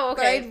now. Oh,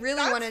 okay. But I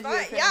really wanted you to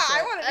finish Yeah, I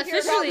it. wanted to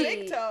hear about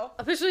Big Toe.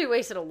 Officially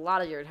wasted a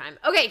lot of your time.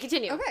 Okay,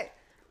 continue. Okay.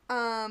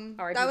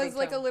 R.I.P. That was Big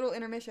like Toe. a little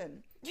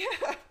intermission. Yeah.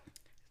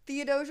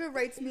 Theodosia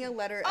writes me a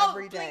letter Oh,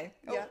 every day.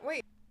 Oh, Yeah.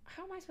 wait.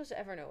 How am I supposed to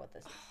ever know what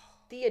this is?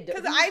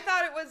 Theodosia. Because I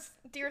thought it was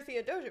Dear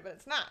Theodosia, but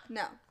it's not.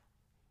 No.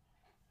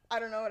 I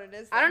don't know what it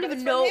is. I don't but even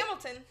it's know- From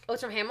Hamilton. Oh,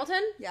 it's from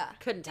Hamilton? Yeah.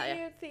 Couldn't tell you.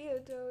 Dear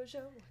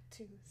Theodosia, what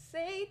to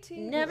say to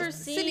you? Never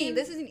seen. Sydney,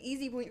 this is an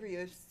easy point for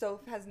you.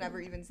 Soph has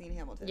never even seen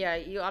Hamilton. Yeah,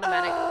 you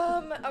automatic.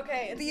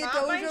 Okay, it's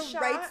not my Theodosia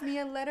shot. writes me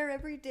a letter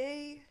every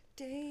day.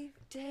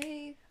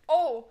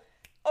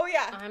 Oh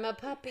yeah. I'm a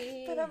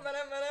puppy. Right?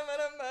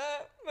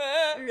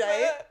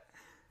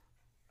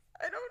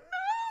 I don't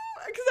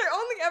know. Because I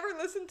only ever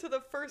listened to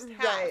the first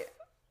half. Right.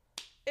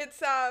 It's,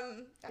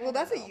 Well,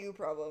 that's a you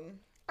problem.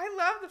 I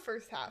love the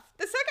first half.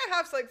 The second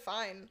half's, like,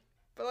 fine.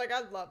 But, like,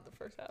 I love the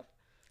first half.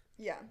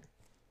 Yeah.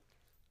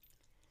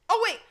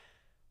 Oh, wait.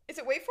 Is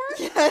it Wait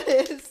For It? Yeah,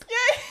 it is.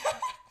 Yay!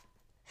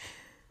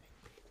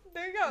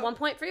 There you go. 1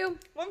 point for you. 1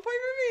 point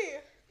for me.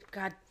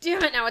 God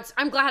damn it! Now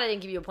I'm glad I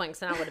didn't give you a point, because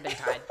then I would have been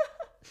tied.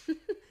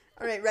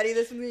 All right, ready?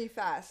 This one's gonna be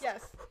fast.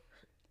 Yes.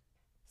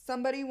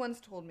 Somebody once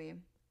told me.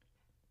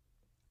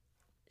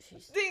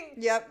 Ding.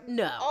 Yep.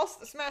 No. All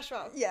Smash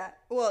Mouth. Yeah.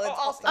 Well, it's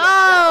All-Star.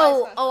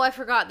 Oh, Yeah, oh! I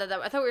forgot that.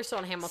 I thought we were still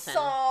in Hamilton.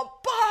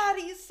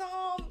 Somebody.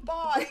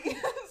 Somebody.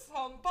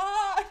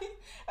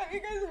 Have you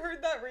guys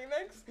heard that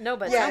remix? No,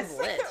 but Yes. it sounds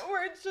lit.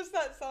 Where it's just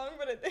that song,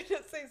 but they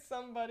just say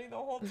somebody the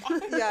whole time.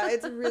 yeah,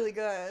 it's really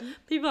good.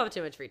 People have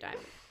too much free time.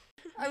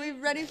 Are we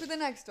ready for the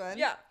next one?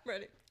 Yeah,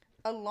 ready.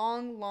 A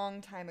long,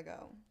 long time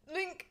ago.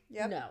 Link.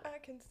 Yep. No. I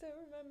can still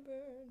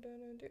remember.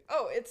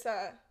 Oh, it's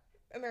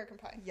American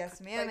Pie.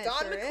 Yes, ma'am. By It Don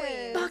sure McLean.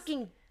 is.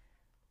 Fucking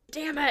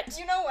damn it!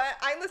 You know what?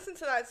 I listen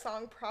to that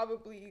song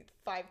probably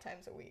 5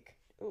 times a week.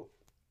 Ooh.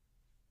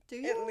 Do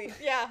you? At least.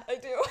 Yeah, I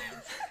do.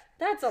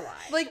 That's a lie.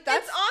 Like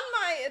that's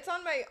It's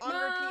on my on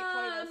repeat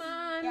playlist.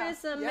 Mama, Yeah.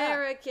 Miss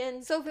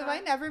American. So have I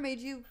never made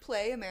you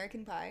play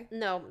American Pie?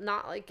 No,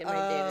 not like in my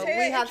Oh. day. Taya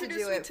We have to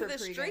introduced do me it to for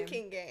this pregame.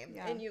 drinking game,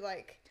 Yeah. and you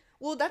like.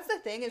 Well, that's the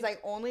thing is I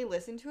only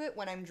listen to it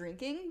when I'm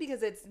drinking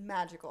because it's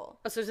magical.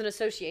 Oh, so there's an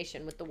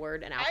association with the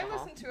word and I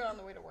alcohol. listen to it on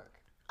the way to work.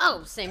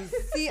 Oh, same.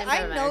 See, same I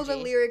type of know the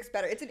energy. lyrics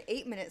better. It's an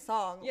 8-minute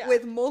song Yeah.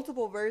 with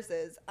multiple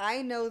verses.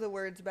 I know the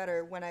words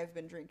better when I've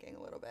been drinking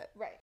a little bit.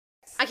 Right.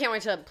 I can't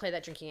wait to play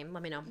that drinking game.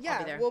 Let me know. I'll be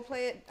Yeah, there. we'll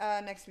play it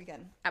next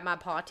weekend. At my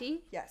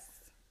party? Yes.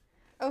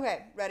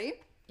 Okay, ready?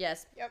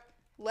 Yes. Yep.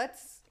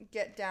 Let's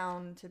get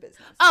down to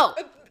business. Oh,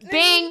 Ding.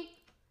 Bing.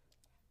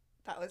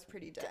 That was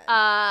pretty dead.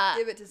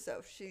 Give Give it to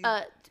Soph. She.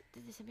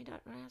 did they send me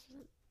dot?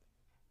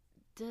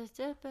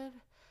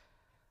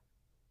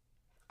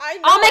 I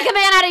know. I'll make a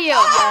man out of you.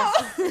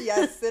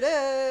 Yes, it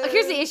is. Look,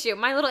 here's the issue.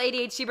 My little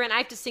ADHD brain, I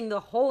have to sing the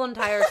whole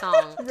entire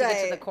song to get to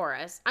Right. the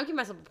chorus. I'm giving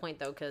myself a point,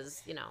 though,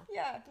 because, you know,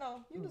 Yeah.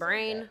 No. You deserve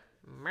brain. it.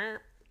 Meh.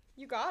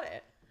 You got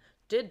it.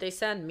 Did they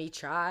send me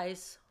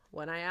tries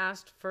when I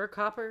asked for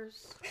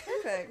coppers?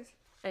 Perfect.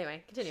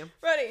 Anyway, continue.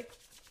 Ready.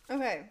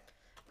 Okay.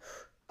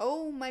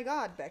 Oh my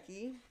God,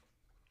 Becky.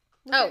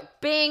 Oh,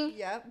 Bing.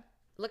 Yep.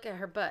 Look at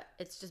her butt.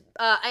 It's just,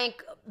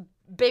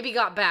 baby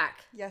got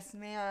back. Yes,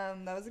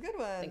 ma'am. That was a good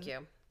one. Thank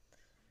you.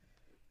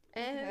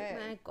 Okay.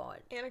 Oh my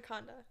God.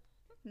 Anaconda.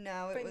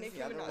 No, it By was Nicki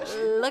the other Minaj.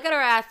 one. Look at her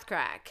ass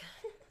crack.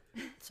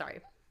 Sorry.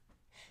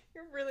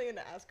 You're really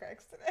into ass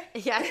cracks today.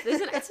 Yeah,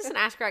 it's just an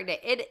ass crack day.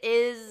 It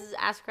is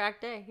ass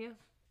crack day, yeah.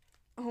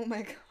 Oh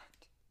my God.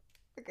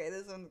 Okay,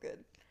 this one's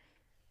good.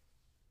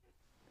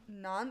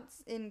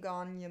 Nance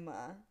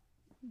Inganyama.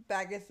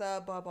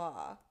 Bagatha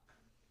Baba.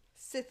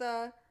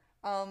 Sitha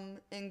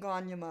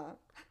Inganyama.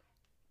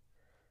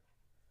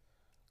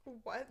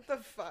 What the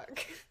fuck?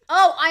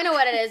 Oh, I know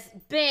what it is.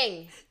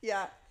 Bing.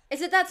 Yeah.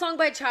 Is it that song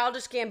by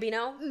Childish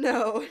Gambino?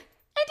 No. I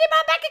did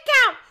my bank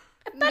account.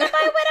 I better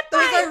buy with a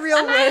Those price. are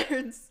real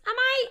words. Am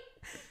I?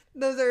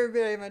 Those are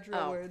very much real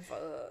Oh, words.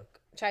 fuck.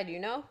 Chai, do you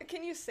know?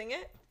 Can you sing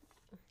it?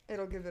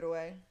 It'll give it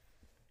away.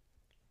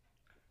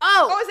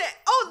 Oh, Oh, is it?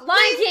 Oh,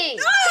 Lion Bing.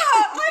 King.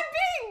 Ah, I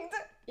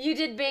binged. You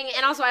did Bing,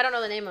 and also I don't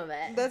know the name of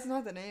it. That's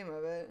not the name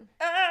of it.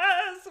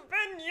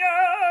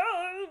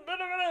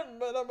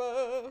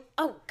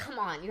 Oh, come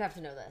on. You have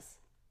to know this.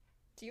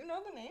 Do you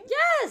know the name?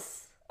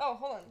 Yes. Oh,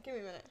 hold on. Give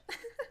me a minute.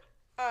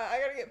 I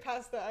gotta get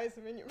past the eyes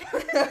of in your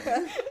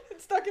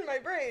It's stuck in my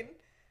brain.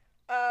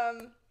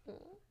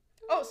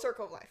 Oh,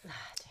 Circle of Life.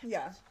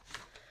 Yeah.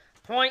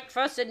 Point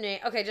for Sydney.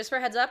 Okay, just for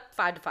a heads up,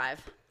 5 to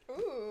 5. Ooh.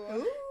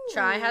 Ooh.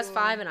 Chai has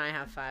 5 and I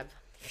have 5.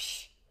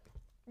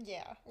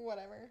 Yeah,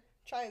 whatever.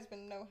 Chai has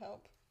been no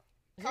help.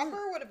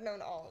 Copper would have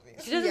known all of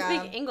these. She doesn't Yeah.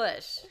 speak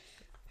English.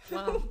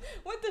 Wow.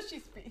 What does she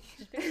speak?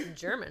 She speaks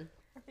German.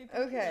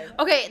 Okay.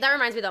 Okay, that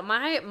reminds me though.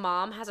 My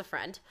mom has a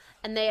friend,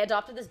 and they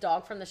adopted this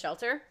dog from the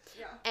shelter.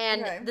 Yeah.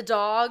 And Okay. the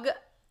dog,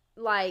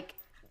 like,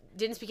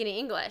 didn't speak any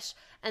English.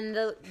 And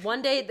the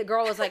one day the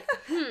girl was like,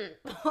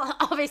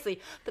 obviously,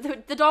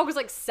 but the dog was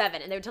like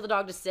 7, and they would tell the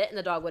dog to sit, and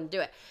the dog wouldn't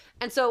do it.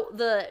 And so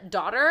the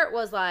daughter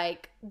was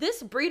like,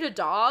 this breed of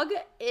dog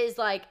is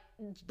like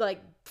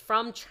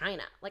from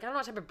China. Like, I don't know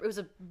what type of, it was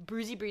a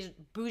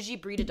bougie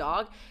breed of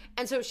dog.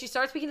 And so she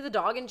started speaking to the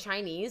dog in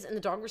Chinese, and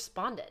the dog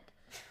responded.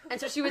 And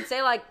so she would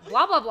say like,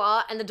 blah, blah,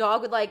 blah, and the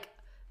dog would like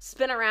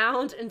spin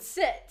around and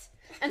sit.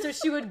 And so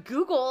she would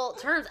Google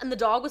terms, and the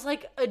dog was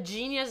like a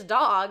genius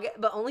dog,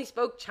 but only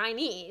spoke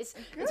Chinese.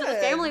 And so the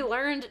Good. family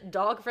learned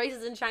dog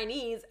phrases in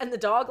Chinese, and the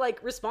dog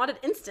like responded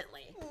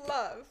instantly.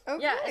 Love.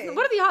 Okay. Yeah, and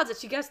what are the odds that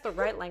she guessed the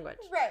right language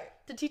Right.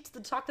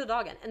 to talk to the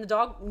dog in, and the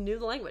dog knew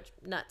the language?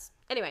 Nuts.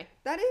 Anyway,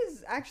 That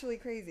is actually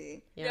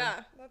crazy.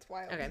 Yeah. That's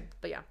wild. Okay,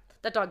 but yeah,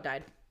 that dog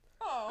died.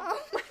 Oh.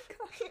 Oh my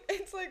god.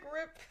 It's like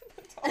Rip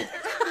the dog.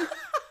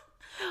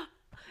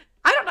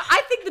 I don't know.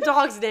 I think the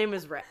dog's name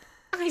is Rip.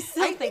 I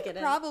still I think it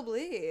is.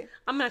 Probably.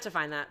 I'm gonna have to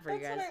find that for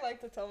That's you what guys. I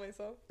like to tell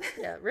myself.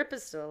 Yeah, Rip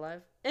is still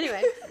alive.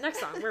 Anyway, next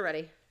song. We're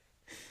ready.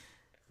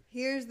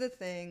 Here's the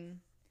thing.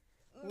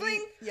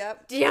 Blink.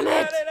 Yep. Damn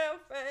it! Started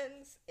out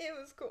friends. It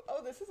was cool.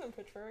 Oh, this isn't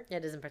Pitch Perfect. Yeah,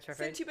 it isn't Pitch Since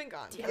Perfect. you've been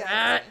gone.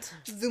 Yeah. It.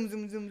 Zoom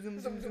zoom zoom zoom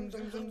zoom zoom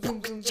zoom zoom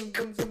zoom zoom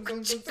zoom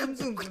zoom zoom zoom zoom zoom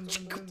zoom zoom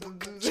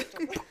zoom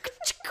zoom.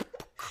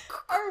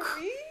 Are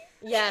we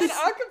Yes. an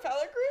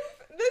acapella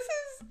group? This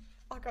is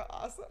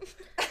awesome.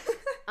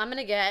 I'm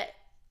gonna get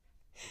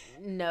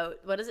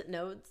what is it?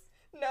 Nodes?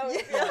 No.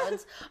 Yeah. Yeah.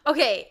 Nodes.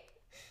 Okay.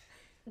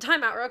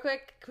 Time out real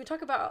quick. Can we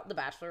talk about The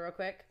Bachelor real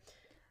quick?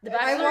 The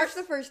I Bachelor. watched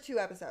the first 2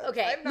 episodes.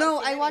 Okay. I've not No,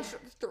 seen I any. watched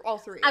all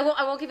 3. I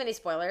won't give any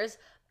spoilers,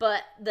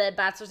 but the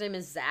Bachelor's name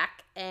is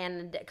Zach,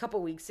 and a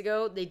couple weeks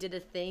ago they did a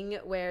thing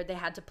where they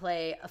had to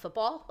play a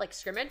football, like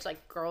scrimmage,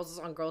 like girls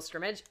on girls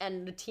scrimmage,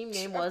 and the team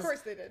name was Of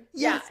course they did.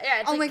 Yes.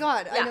 it's Oh like- my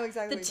god, I yeah. know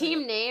exactly. The what you're team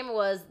talking name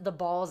was the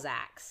Ball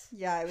Zacks, about.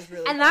 Yeah, it was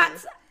really. and funny.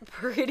 that's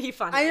pretty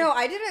funny. I know.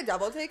 I did a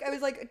double take. I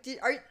was like, did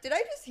I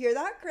just hear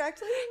that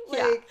correctly?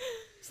 Yeah. Like,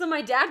 So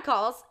my dad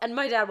calls, and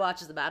my dad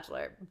watches The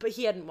Bachelor, but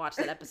he hadn't watched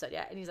that episode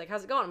yet. And he's like,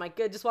 "How's it going?" I'm like,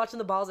 "Good, just watching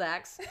the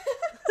Balzacs."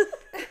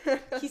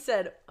 He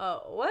said,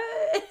 "Oh,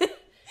 what?"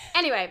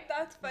 Anyway,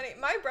 That's funny.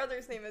 My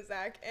brother's name is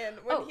Zach, and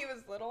when Oh. he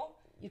was little,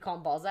 you call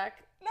him Balzac?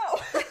 no,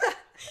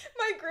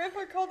 my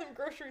grandpa called him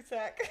grocery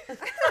sack.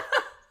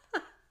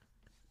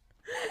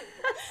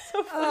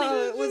 So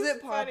funny. was Just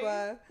it funny.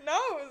 Papa? No,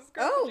 it was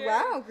Grandpa Oh Jerry.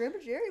 wow, Grandpa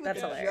Jerry with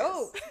That's the hilarious.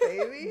 jokes,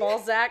 baby.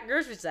 Balzac,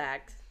 grocery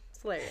sack.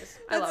 It's hilarious.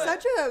 I That's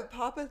love such a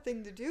Papa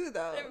thing to do,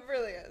 though. It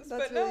really is.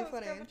 That's but no, really it was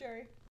funny. Grandpa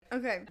Jerry.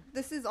 Okay,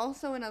 this is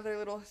also another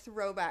little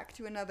throwback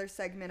to another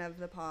segment of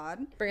the pod.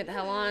 it. Bring it the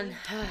hell on.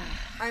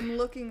 I'm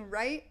looking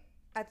right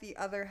at the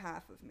other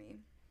half of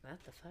me.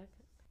 What the fuck?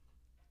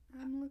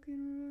 I'm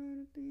looking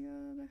right at the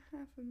other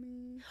half of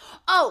me.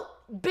 Oh,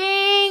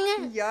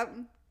 Bing. Yup.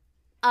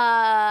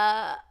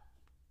 Not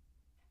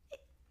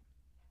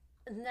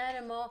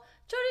anymore.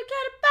 Jody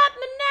got about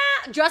me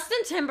now.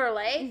 Justin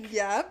Timberlake.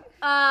 Yup.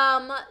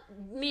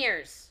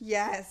 Mears.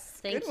 Yes.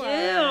 Thank Good you.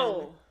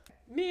 one.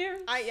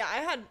 Mears. I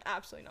had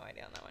absolutely no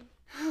idea on that one.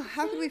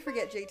 How could we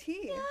forget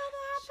JT?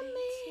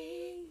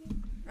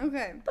 Okay.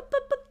 Benny and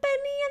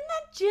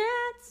the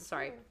Jets.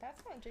 Sorry. Ooh,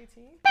 that's not JT.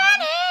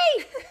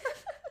 Benny!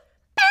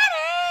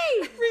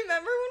 Benny!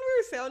 Remember when we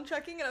were sound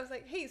checking and I was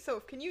like, "Hey,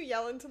 Soph, can you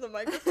yell into the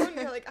microphone?" And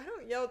you're like, "I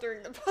don't yell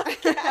during the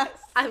podcast."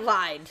 I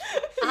lied.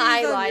 He's I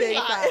a lied. big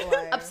fat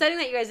liar. Upsetting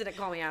that you guys didn't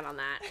call me out on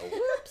that.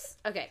 Whoops.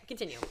 Okay,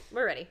 continue.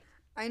 We're ready.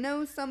 I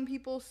know some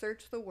people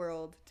search the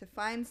world to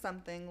find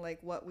something like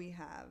what we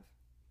have.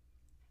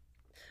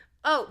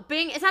 Oh,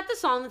 Bing, is that the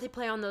song that they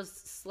play on those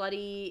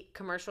slutty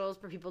commercials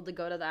for people to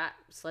go to that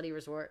slutty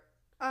resort?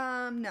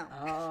 No.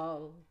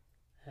 Oh.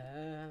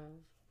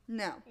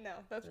 No. No,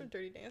 that's from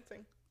Dirty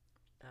Dancing.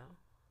 Oh.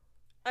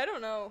 I don't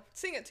know.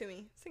 Sing it to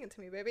me. Sing it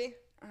to me, baby.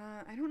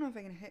 I don't know if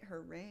I can hit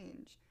her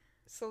range.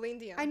 Celine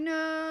Dion. I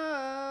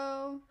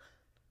know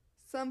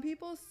some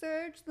people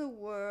search the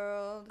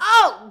world.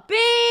 Oh,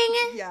 Bing!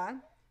 Yeah.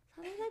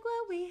 Something like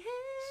what we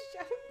had.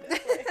 Shut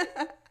this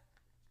way.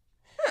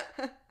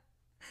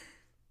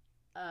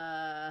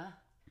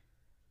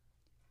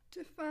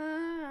 To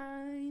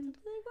find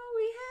Like what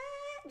we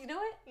had. You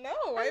know it? No,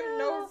 I have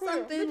no clue.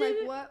 something like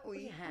what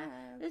we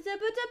have. have. It's for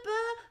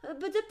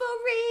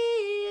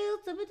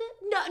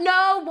real.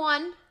 No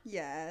one.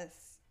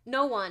 Yes.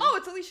 No one. Oh,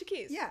 it's Alicia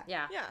Keys. Yeah.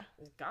 yeah. Yeah.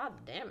 God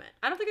damn it.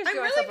 I don't think I should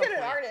I'm give really myself a good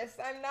at point. artists.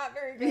 I'm not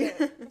very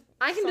good at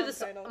I can do song this.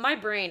 titles. My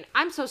brain.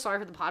 I'm so sorry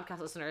for the podcast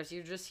listeners.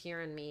 You're just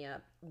hearing me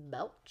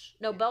belch.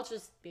 No, belch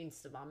is means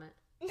to vomit.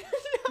 No,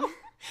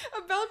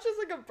 a belch is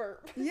like a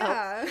burp.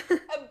 Yeah.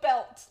 A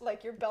belt,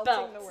 like you're belting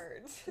Belt. the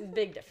words.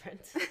 Big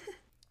difference.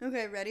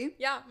 Okay, ready?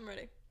 Yeah, I'm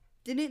ready.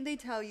 Didn't they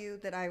tell you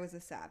that I was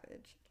a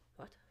savage?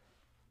 What?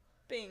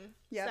 Bing.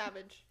 Yep.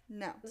 Savage.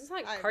 No. This is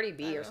like I Cardi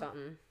B or don't know.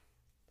 something.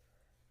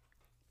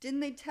 Didn't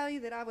they tell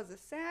you that I was a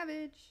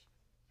savage?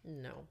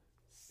 No.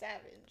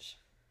 Savage.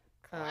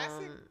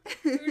 Classic. Um,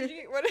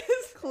 Bougie. What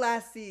is?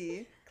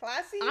 Classy.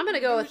 Classy. I'm gonna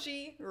go with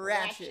bougie,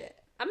 Ratchet.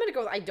 I'm gonna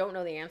go with I don't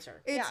know the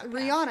answer. It's Yeah, pass.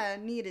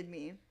 Rihanna Needed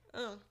Me.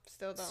 Oh,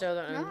 still don't. Still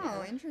don't know.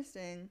 Oh,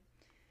 interesting.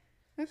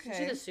 Is she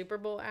Okay. the Super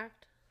Bowl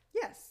act?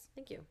 Yes,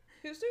 Thank you.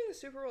 Who's doing the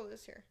Super Bowl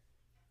this year?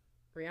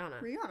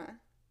 Rihanna. Rihanna.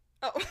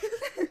 Oh, I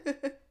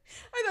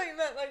thought you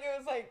meant like it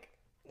was like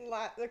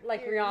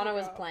Like year Rihanna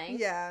was ago. playing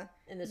Yeah.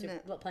 in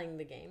the playing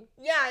the game.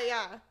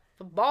 Yeah.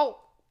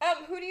 Football.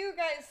 Who do you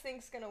guys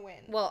think's gonna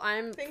win? Well,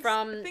 I'm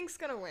think's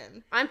gonna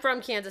win. I'm from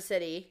Kansas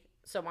City,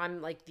 so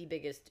I'm like the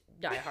biggest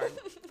diehard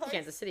Nice.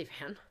 Kansas City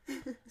fan.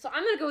 So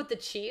I'm gonna go with the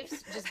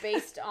Chiefs, just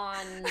based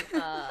on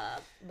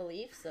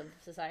beliefs of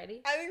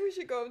society. I think we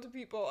should go up to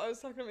people. I was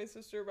talking to my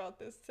sister about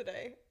this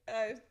today.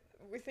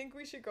 We think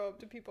we should go up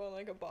to people in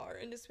like a bar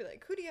and just be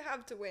like, "Who do you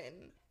have to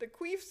win? The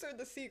Queefs or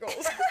the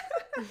Seagulls?"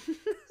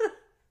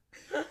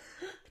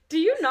 Do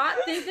you not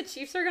think the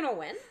Chiefs are gonna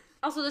win?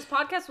 Also, this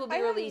podcast will be I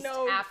have released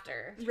no-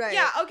 after. Right.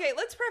 Yeah. Okay.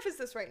 Let's preface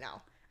this right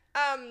now.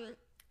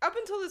 Up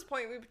until this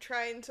point, we've been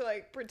trying to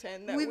like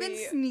pretend that We've been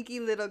sneaky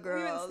little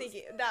girls. We've been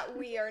sneaky that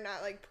we are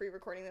not like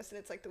pre-recording this and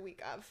it's like the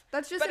week of.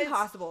 That's just But it's-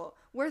 impossible.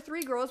 We're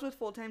 3 girls with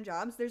full-time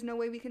jobs. There's no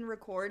way we can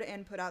record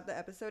and put out the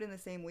episode in the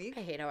same week.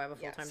 I hate how I have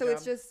a Yeah. full-time So job.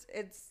 it's just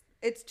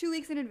it's 2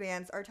 weeks in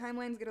advance. Our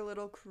timelines get a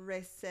little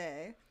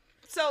crazy.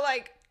 So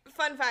like,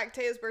 fun fact: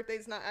 Taya's birthday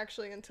is not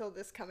actually until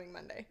this coming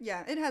Monday.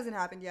 Yeah, it hasn't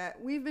happened yet.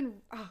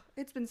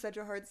 It's been such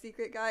a hard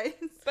secret, guys.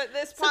 But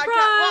this Surprise! podcast, well,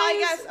 I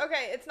guess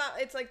okay, it's not.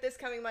 It's like this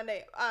coming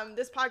Monday.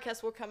 This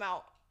podcast will come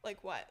out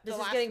like what? This the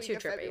is last getting week too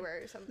of trippy.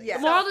 February or something. Yeah.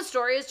 The moral of the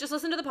story is just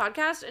listen to the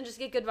podcast and just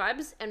get good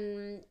vibes.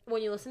 And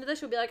when you listen to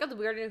this, you'll be like, oh,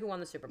 we already know who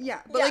won the Super Bowl.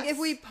 Yeah, but like Yes. if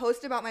we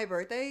post about my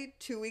birthday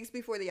 2 weeks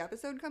before the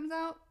episode comes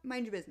out,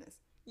 mind your business.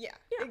 Yeah,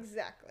 Yeah.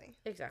 exactly.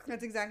 Exactly.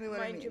 That's exactly what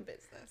I Mind mean. your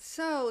business.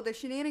 So the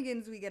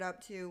shenanigans we get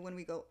up to when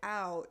we go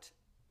out,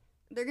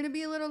 they're gonna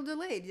be a little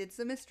delayed. It's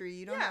a mystery.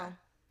 You don't Yeah. know.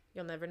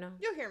 You'll never know.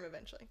 You'll hear him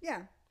eventually.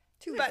 Yeah,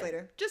 2 weeks But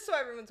later. just so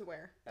everyone's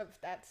aware of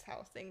that's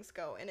how things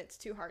go, and it's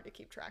too hard to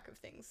keep track of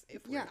things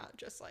if we're Yeah. not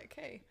just like,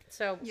 hey.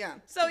 So, Yeah.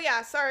 So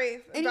yeah, sorry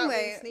about being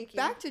Anyway, sneaky.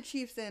 back to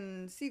Chiefs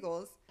and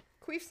Seagulls.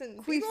 Queefs and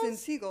Queefs and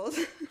Seagulls?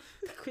 Seagulls.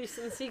 Queefs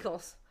and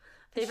Seagulls.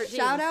 Favorite teams.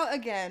 Shout out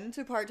again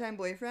to part-time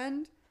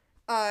boyfriend.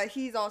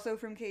 He's also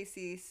from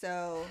KC,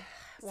 so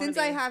since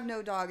I Wannabe. have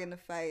no dog in the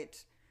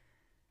fight,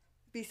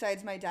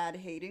 besides my dad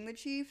hating the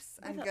Chiefs,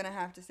 I'm gonna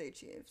have to say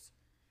Chiefs.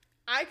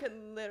 I could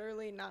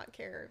literally not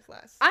care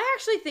less. I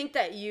actually think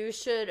that you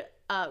should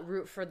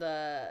root for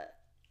the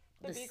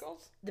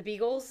Beagles? The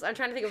Beagles. I'm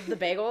trying to think of the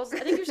Bagels. I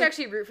think you should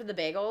actually root for the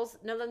Bagels.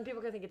 No, then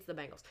people can think it's the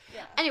Bengals.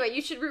 Yeah. Anyway,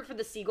 you should root for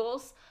the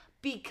Seagulls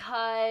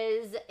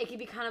because it could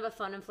be kind of a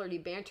fun and flirty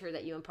banter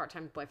that you and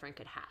part-time boyfriend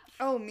could have.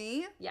 Oh,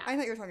 me? Yeah. I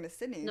thought you were talking to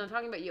Sydney. No, I'm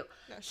talking about you.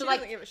 No, she So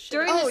doesn't like give a shit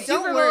during about the Oh, me.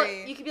 Super don't Bowl,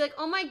 worry. you could be like,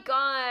 "Oh my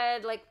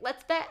god, like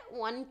let's bet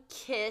one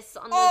kiss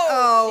on the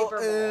Oh,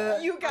 Super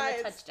Bowl, you on the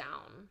guys.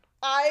 touchdown."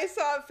 I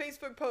saw a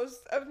Facebook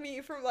post of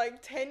me from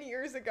like 10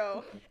 years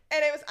ago,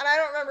 and I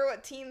don't remember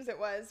what teams it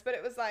was, but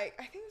it was like,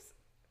 I think it was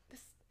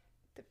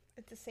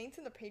the Saints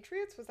and the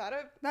Patriots. Was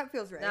that That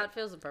feels right. That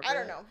feels appropriate. I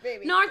don't know,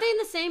 maybe. No, aren't they in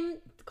the same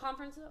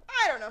conference? Though?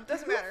 I don't know.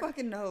 Doesn't Who matter.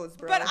 fucking knows,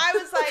 bro? But I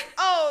was like,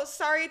 oh,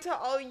 sorry to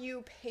all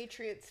you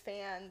Patriots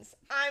fans.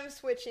 I'm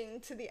switching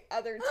to the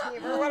other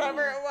team or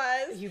whatever it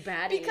was. You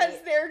baddie. Because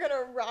they're going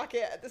to rock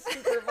it at the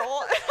Super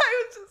Bowl. And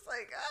I was just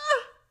like,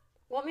 ah.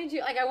 What made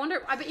you like? I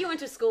wonder. I bet you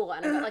went to school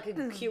and I bet like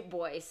a cute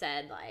boy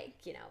said like,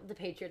 you know, the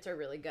Patriots are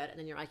really good, and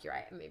then you're like, you're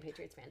right, I'm a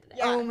Patriots fan today.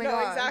 Yeah, Oh my no,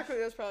 gosh. exactly.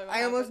 That's probably what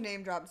I almost happened.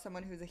 name dropped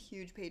someone who's a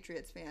huge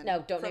Patriots fan.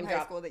 No, don't from name high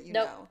drop. school that you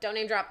nope, know. don't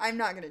name drop. I'm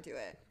not gonna do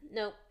it.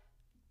 Nope.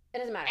 It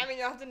doesn't matter. I mean,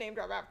 you'll have to name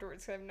drop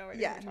afterwards because I have no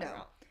idea Yeah, what you're talking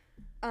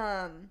no.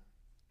 about.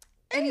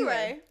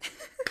 Anyway,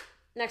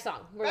 Next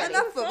song. We're ready.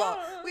 enough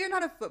football. We are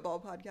not a football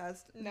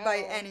podcast No.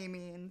 by any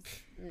means.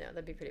 No,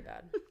 that'd be pretty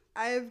bad.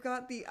 I've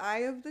got the Eye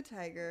of the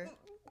Tiger.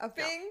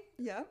 Bing,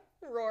 Yeah.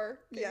 roar.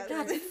 Yes.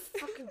 That's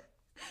fucking.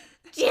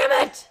 Damn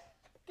it!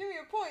 Give me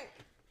a point.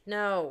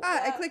 No.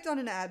 I clicked on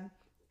an ad.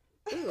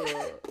 Ooh,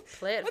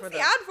 play it What's for the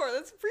ad for?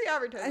 That's free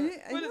advertising.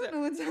 I What is don't it? know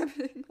what's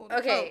happening. Hold on.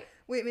 Okay. Oh,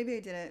 wait, maybe I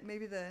didn't.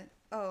 Maybe the.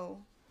 Oh.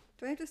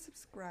 Do I have to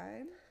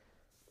subscribe?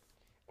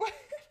 What?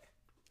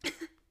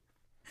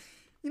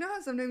 You know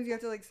how sometimes you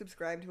have to like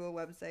subscribe to a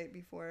website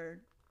before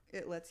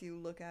it lets you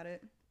look at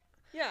it?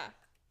 Yeah.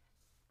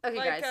 Okay,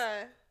 Like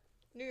guys.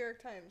 New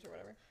York Times or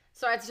whatever.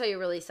 So I have to tell you a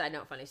really side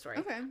note funny story.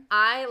 Okay.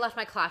 I left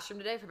my classroom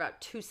today for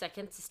about 2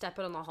 seconds to step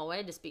out on the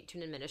hallway to speak to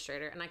an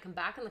administrator, and I come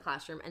back in the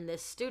classroom, and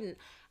this student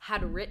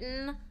had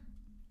written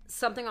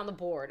something on the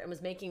board and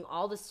was making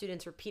all the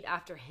students repeat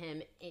after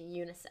him in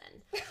unison.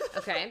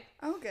 Okay?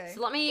 Okay.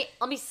 So let me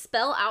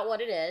spell out what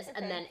it is, Okay.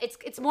 and then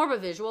it's more of a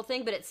visual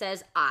thing, but it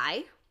says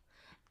I,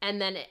 and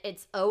then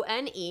it's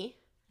ONE.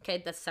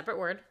 Okay, that's a separate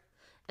word,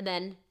 and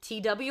then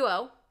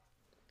TWO.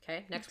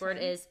 Okay, next word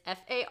Okay. is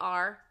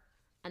FAR,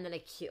 and then a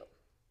Q.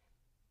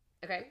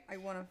 Okay. I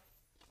want to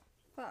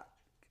fuck.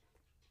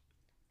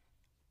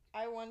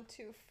 I want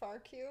to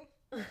fark you.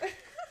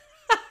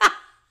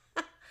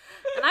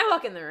 I'm And I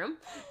walk in the room,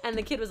 and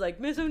the kid was like,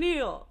 Miss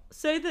O'Neill,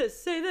 say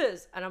this.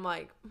 And I'm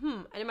like,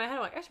 And in my head,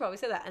 I'm like, I should probably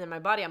say that. And in my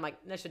body, I'm like,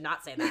 I should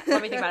not say that.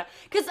 Let me think about it.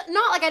 Because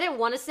not like I didn't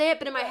want to say it,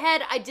 but in my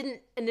head, I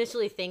didn't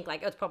initially think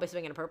like, oh, it's probably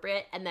something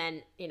inappropriate. And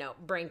then,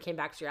 brain came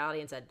back to reality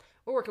and said,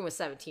 we're working with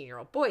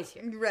 17-year-old boys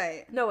here.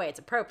 Right. No way it's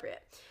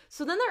appropriate.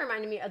 So then that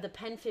reminded me of the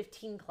Pen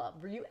 15 Club.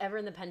 Were you ever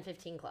in the Pen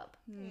 15 Club?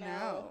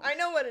 No. I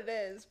know what it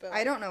is, but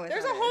I don't know what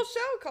there's that a whole is.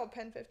 show called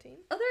Pen 15.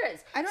 Oh, there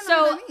is. I don't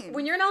know what that So means.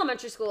 when you're in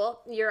elementary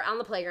school, you're on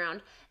the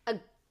playground, a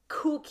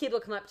cool kid will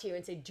come up to you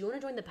and say, do you want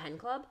to join the Pen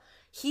Club?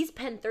 He's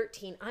Pen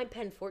 13, I'm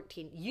Pen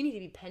 14. You need to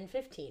be Pen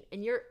 15.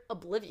 And you're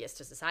oblivious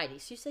to society.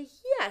 So you say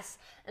yes.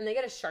 And they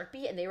get a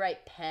Sharpie and they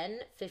write Pen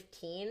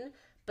 15,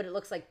 but it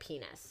looks like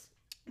penis.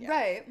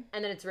 Right.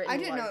 And then it's written I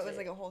didn't know it largely. was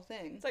like a whole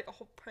thing. It's like a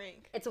whole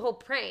prank. It's a whole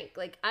prank.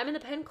 Like, I'm in the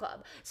Pen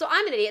Club. So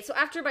I'm an idiot. So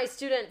after my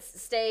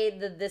students stay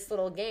this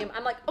little game,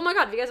 I'm like, oh my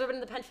God, have you guys ever been in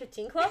the Pen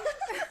 15 Club?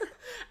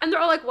 And they're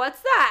all like,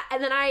 what's that?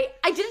 And then I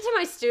did it to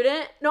my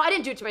student. No, I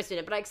didn't do it to my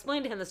student, but I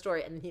explained to him the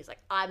story. And he's like,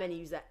 I'm going to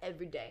use that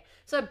every day.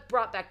 So I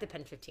brought back the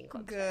Pen 15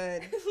 Club.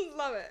 Good.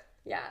 Love it.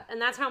 Yeah. And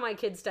that's how my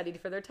kids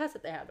studied for their test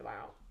that they had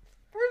tomorrow.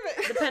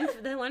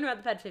 Perfect. They learned about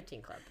the Pen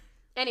 15 Club.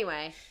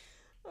 Anyway,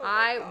 Oh my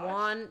I gosh.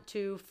 want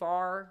to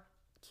far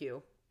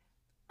Q.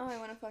 Oh, I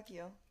want to fuck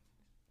you.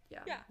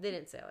 Yeah. They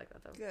didn't say it like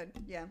that though. Good.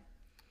 Yeah.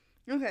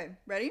 Okay.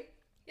 Ready?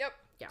 Yep.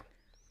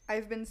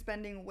 I've been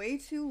spending way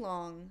too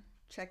long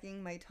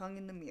checking my tongue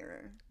in the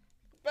mirror.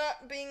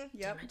 But being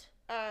Yep.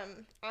 Damn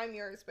it. I'm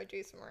Yours by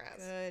Jason Mraz.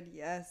 Good.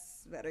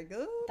 Yes. Very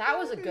good. That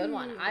was a good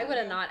one. I would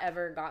have not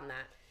ever gotten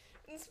that.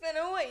 It's been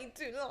way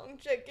too long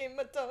checking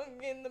my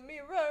tongue in the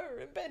mirror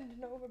and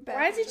bending over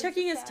Why is he backwards.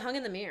 checking his tongue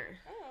in the mirror?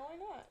 I don't know, why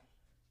not?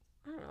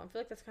 I don't know. I feel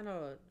like that's kind of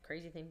a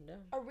crazy thing to do.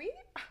 Are we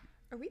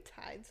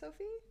tied,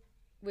 Sophie?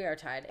 We are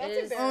tied. That's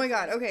It is Oh my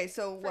God. Okay.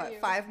 So For what? you.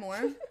 5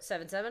 more?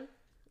 7-7.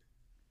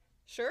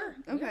 Sure.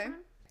 Okay.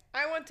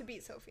 I want to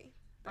beat Sophie.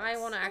 I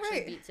want to actually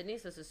Alright. beat Sydney,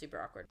 so this is super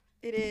awkward.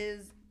 It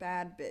is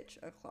bad bitch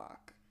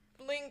o'clock.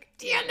 Link.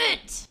 Damn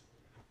it!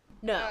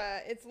 No.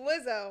 It's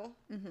Lizzo.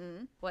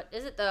 Mm-hmm. What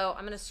is it though?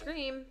 I'm gonna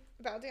scream.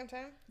 About damn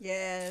time.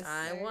 Yes.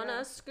 I There you wanna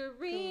go.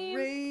 scream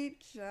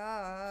Great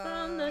job.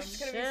 from the It's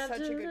gonna be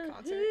such a good shelter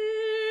concert.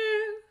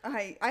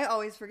 here. I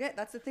always forget.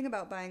 That's the thing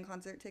about buying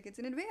concert tickets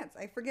in advance.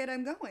 I forget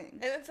I'm going.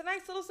 And it's a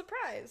nice little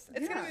surprise.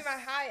 It's gonna be Yes. my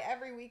high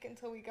every week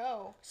until we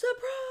go.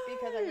 Surprise!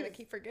 Because I'm gonna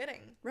keep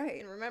forgetting.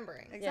 Right. And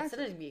remembering. Exactly. Yeah, it's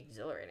gonna be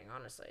exhilarating,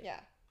 honestly. Yeah.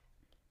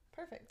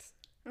 Perfect.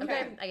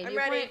 Okay, I gave I'm you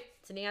a ready. point.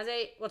 Sydney has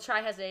 8. Well,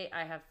 Try has 8.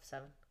 I have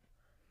 7.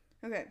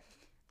 Okay.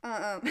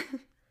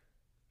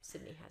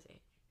 Sydney has 8.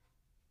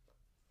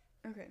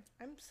 Okay.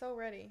 I'm so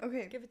ready.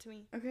 Okay. Give it to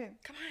me. Okay.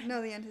 Come on.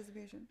 No, the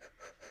anticipation.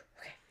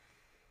 Okay.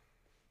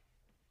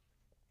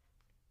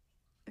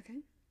 Okay.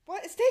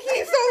 What? It's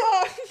taking so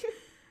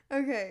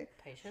long. Okay.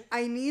 Patient.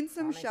 I need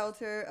some Sonic.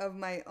 shelter of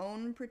my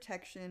own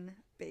protection,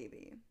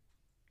 baby.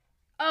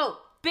 Oh,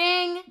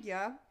 Bing!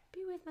 Yeah?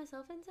 Be with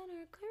myself in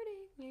center,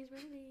 clarity, here's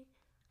really.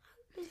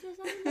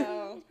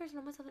 Oh. It's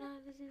personal, myself, and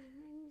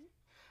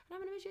I'm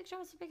gonna miss you extra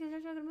because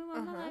I'm gonna move on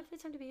in my Uh-huh. life.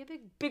 It's time to be a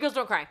big girls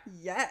don't cry.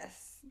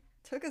 Yes.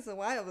 Took us a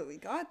while, but we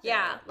got there.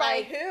 Yeah, By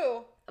like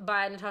who?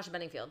 by Natasha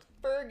Bedingfield.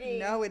 Fergie.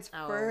 No, it's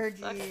Oh, Fergie.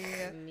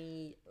 fuck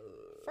me.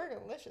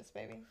 Fergalicious,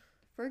 baby.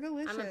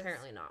 Fergalicious. I'm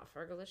apparently not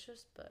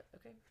Fergalicious, but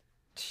okay.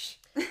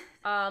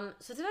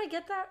 So did I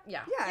get that?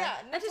 Yeah. Yeah. Yeah,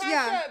 I just- Natasha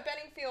yeah.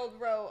 Bedingfield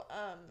wrote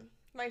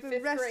my The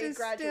fifth rest grade is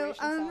still graduation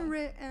song.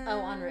 unwritten.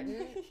 Oh,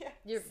 unwritten.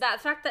 Yes.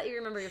 That fact that you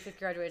remember your 5th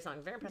graduation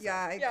song, very impressive.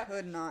 Yeah, I Yeah.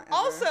 could not. Ever.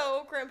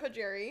 Also, Grandpa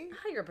Jerry,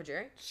 Hi, Grandpa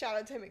Jerry. shout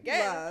out to him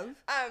again.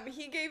 Love.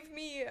 He gave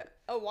me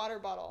a water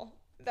bottle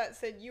that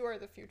said "You are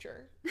the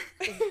future,"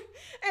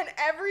 and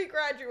every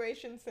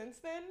graduation since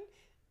then,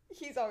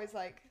 he's always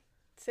like,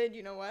 "Sid,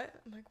 you know what?"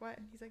 I'm like, "What?"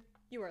 He's like,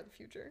 "You are the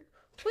future."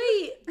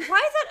 Wait, why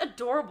is that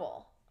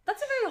adorable?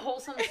 That's a very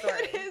wholesome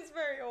story. It is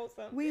very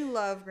wholesome. We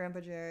love Grandpa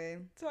Jerry.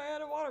 So I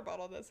had a water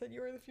bottle that said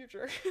 "You are the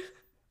future."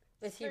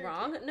 Is he Very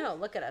wrong? No,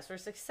 look at us. We're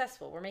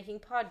successful. We're making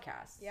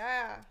podcasts.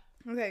 Yeah.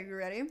 Okay, you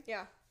ready?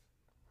 Yeah.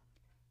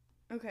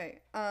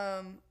 Okay.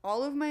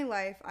 All of my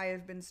life I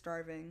have been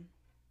starving.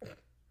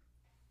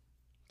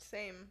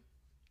 Same,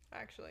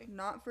 actually.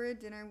 Not for a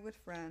dinner with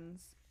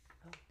friends.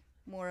 Oh.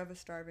 More of a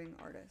starving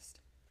artist.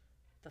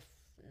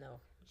 No.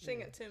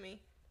 Sing it to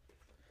me.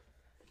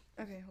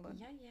 Okay, hold on.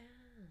 Yeah, yeah.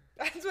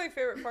 That's my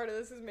favorite part of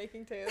this is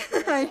making Taya.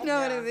 I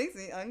know, and Yeah. it makes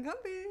me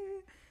uncomfy.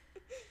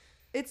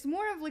 It's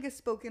more of like a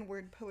spoken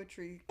word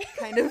poetry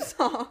kind of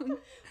song.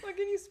 Well,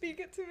 can you speak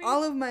it to me?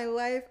 All of my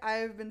life I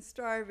have been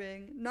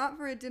starving. Not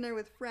for a dinner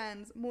with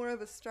friends. More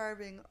of a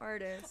starving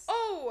artist.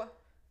 Oh!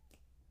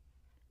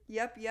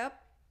 Yep.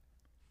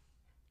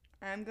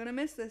 I'm gonna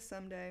miss this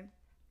someday.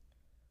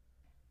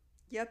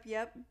 Yep. I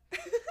know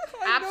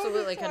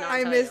Absolutely this cannot. one.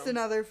 I tell missed you.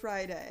 another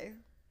Friday.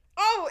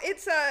 Oh,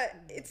 it's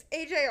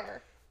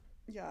AJR.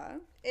 Yeah.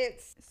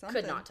 It's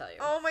Something. Could not tell you.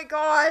 oh my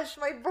gosh,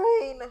 my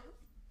brain.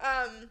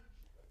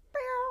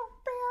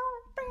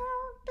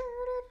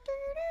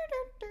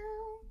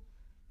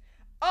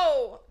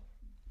 Oh,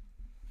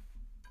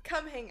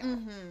 come hang out.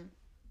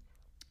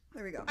 Mm-hmm.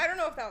 There we go. I don't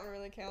know if that one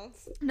really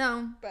counts,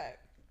 No. but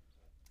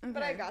Okay.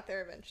 I got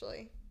there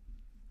eventually.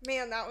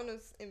 Man, that one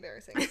was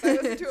embarrassing. 'Cause I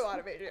listened to a lot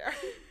of AJR.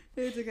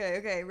 It's okay.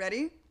 Okay,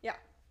 ready? Yeah.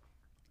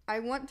 I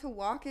want to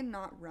walk and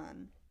not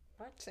run.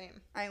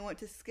 Same. I want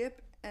to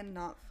skip and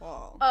not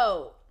fall.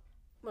 Oh.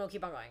 Well,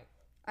 keep on going.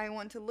 I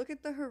want to look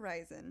at the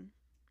horizon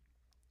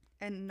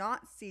and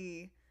not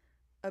see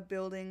a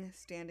building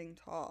standing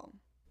tall.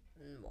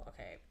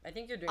 Okay. I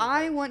think you're doing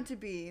I great. want to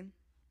be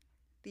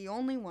the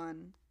only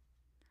one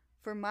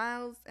for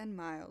miles and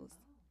miles,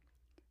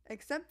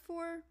 except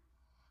for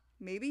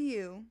maybe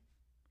you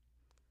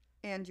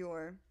and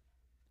your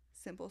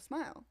simple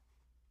smile.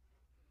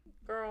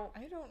 Girl.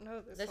 I don't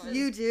know this This one. is-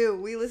 You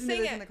do. We listened to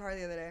Sing this it. in the car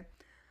the other day.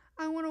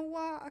 I want to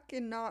walk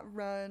and not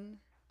run.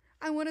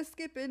 I want to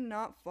skip and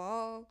not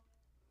fall.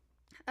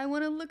 I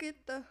want to look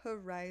at the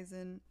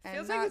horizon and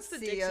Feels like not it's the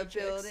see Dixie a Chicks.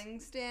 building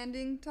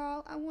standing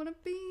tall. I want to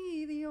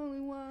be the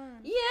only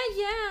one.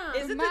 Yeah.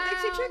 Is it the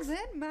Dixie Chicks? Miles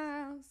and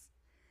miles,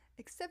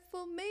 except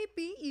for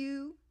maybe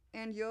you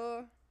and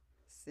your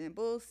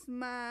simple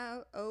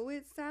smile. Oh,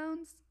 it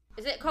sounds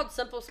Is it called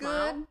Simple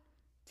Smile? good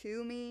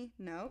to me.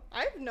 No.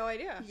 I have no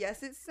idea.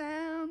 Yes, it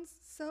sounds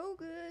so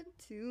good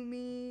to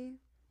me.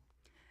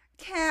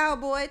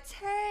 Cowboy,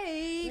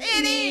 take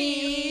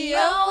me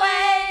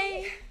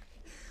away.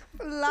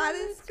 Fly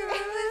this girl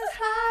as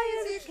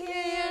high as you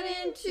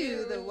can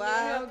into the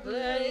wild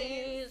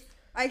place.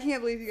 I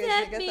can't believe you guys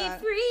Set didn't me get that.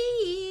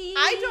 free.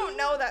 I don't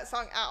know that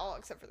song at all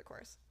except for the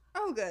chorus.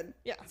 Oh, good.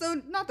 Yeah.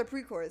 So not the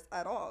pre-chorus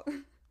at all.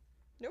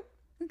 Nope.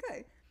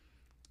 Okay.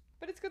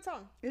 But it's a good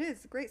song. It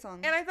is a great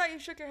song. And I thought you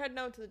shook your head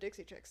no to the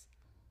Dixie Chicks.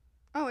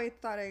 Oh, I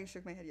thought I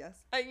shook my head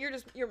yes.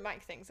 Your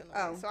mic thing's in the way.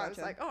 Oh, So I was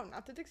gotcha. like, oh,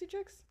 not the Dixie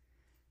Chicks?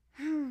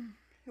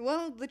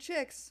 Well, the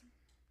chicks.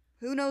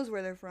 Who knows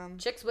where they're from?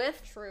 Chicks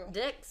with True.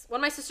 dicks. When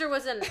my sister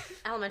was in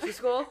elementary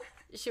school,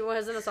 she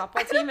was in a softball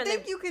I team, don't and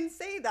think you can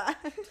say that.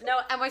 no,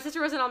 and my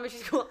sister was in elementary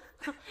school.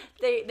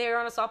 they were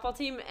on a softball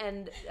team,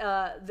 and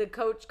the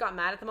coach got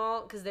mad at them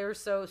all because they were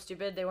so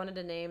stupid. They wanted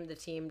to name the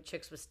team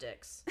Chicks with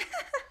Sticks,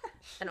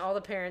 and all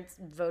the parents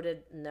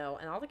voted no,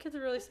 and all the kids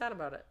are really sad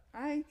about it.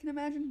 I can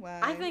imagine why.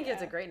 I think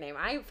it's a great name.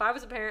 If I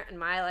was a parent and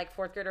my like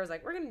fourth grader was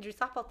like, we're gonna do a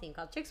softball team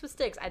called Chicks with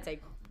Sticks, I'd say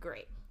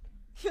great.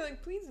 You're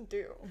like, please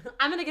do.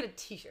 I'm gonna get a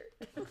T-shirt.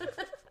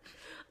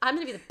 I'm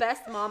gonna be the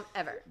best mom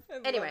ever. I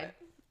love Anyway.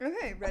 it.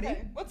 Okay, ready?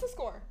 Okay, what's the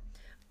score?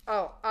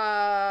 Oh,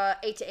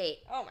 8-8.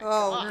 Oh my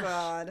Oh, gosh.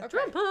 God. Okay.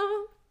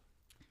 Drama.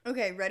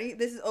 Okay, ready?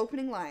 This is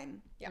opening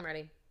line. Yeah. I'm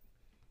ready.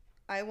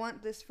 I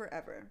want this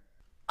forever.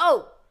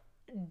 Oh,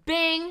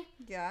 Bing.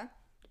 Yeah?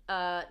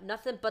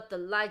 Nothing but the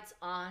lights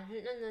on.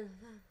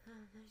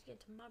 Let's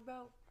get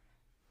tomorrow.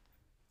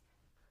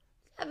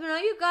 I know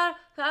you got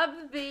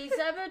to be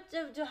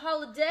to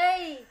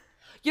holiday.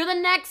 You're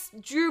the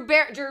next Drew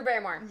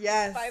Barrymore.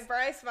 Yes. By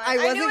Bryce Vine. I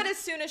I knew wasn't- it as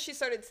soon as she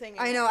started singing.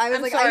 I know. I was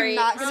I'm like, sorry. I'm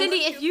not gonna. Cindy,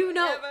 if you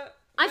know, Never-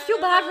 I feel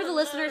bad for the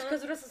listeners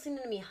because they're just listening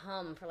to me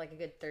hum for like a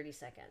good 30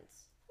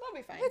 seconds. That'll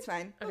be fine. It's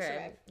fine. We'll Okay,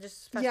 survive.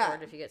 just fast Yeah.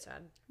 forward if you get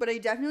sad. But I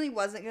definitely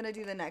wasn't gonna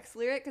do the next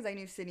lyric because I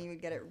knew Sydney would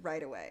get it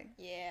right away.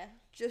 Yeah.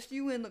 Just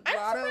you in the I'm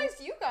grotto.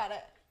 surprised you got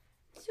it.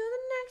 To the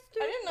next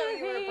I didn't know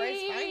you were a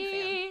Bryce Vine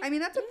fan. I mean,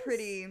 that's a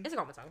pretty, It's a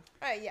common song.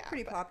 Yeah.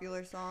 pretty but-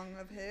 popular song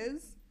of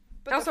his.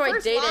 But Also, the I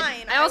first dated.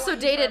 line, I also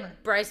want you dated forever.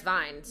 Bryce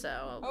Vine,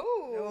 so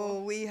Oh.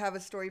 Oh, we have a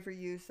story for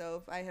you,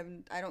 so I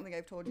don't think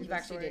I've told you you've the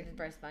actually story. dated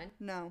Bryce Vine.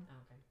 No. Oh,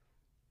 okay.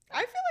 I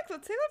feel like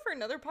let's say that for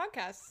another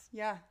podcast.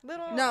 Yeah.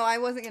 Little. No, I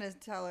wasn't gonna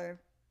tell her,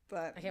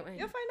 but I can't wait.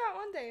 You'll find out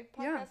one day,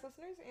 podcast Yeah.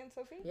 listeners and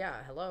Sophie.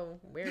 Yeah. Hello.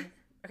 Weird.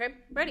 Okay.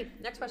 Ready.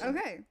 Next question.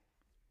 okay.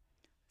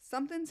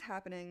 Something's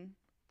happening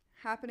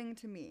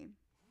to me.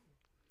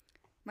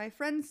 My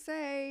friends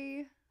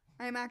say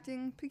I'm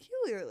acting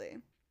peculiarly.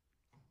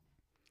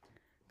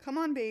 Come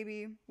on,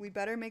 baby, we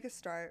better make a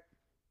start.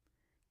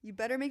 You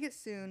better make it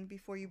soon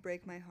before you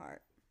break my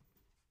heart.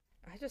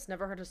 I just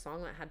never heard a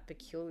song that had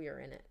peculiar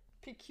in it.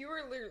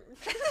 Peculiarly.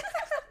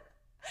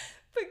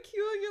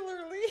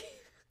 Peculiarly.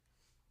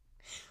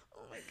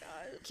 Oh my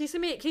god. Can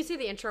you say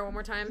the intro one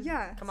more time?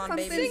 Yeah. Come on,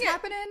 Something's baby. Sing it.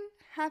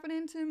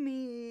 happening to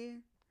me.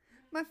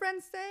 My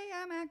friends say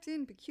I'm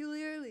acting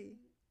peculiarly.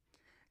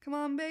 Come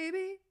on,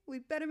 baby, we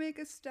better make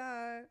a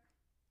start.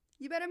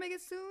 You better make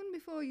it soon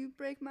before you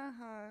break my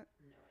heart.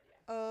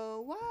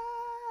 Oh, why?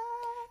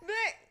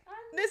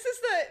 This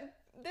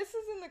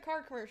is in the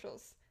car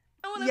commercials.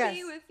 I want to Yes.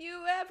 be with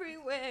you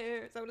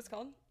everywhere. Is that what it's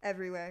called?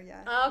 Everywhere,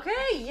 yeah.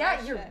 Okay. Yeah,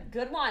 Fresh you're shit.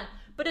 good one.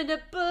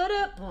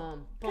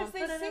 Because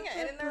they sing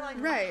it and they're like,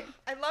 Right.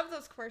 I love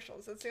those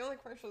commercials. It's the only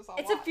commercials I'll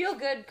It's watch. a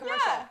feel-good commercial.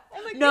 Yeah,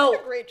 and like No, they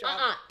do a great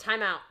job.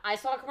 Time out. I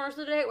saw a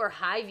commercial today where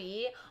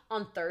Hy-Vee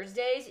on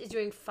Thursdays is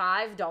doing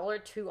 $5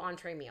 2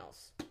 entree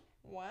meals.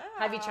 Wow.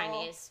 Hy-Vee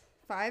Chinese.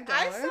 $5.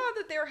 I saw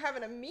that they were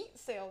having a meat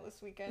sale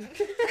this weekend.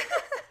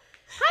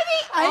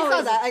 Hy-Vee. I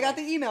saw that. I got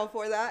the email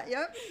for that.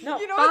 Yep. No,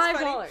 You know what's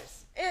 $5. funny?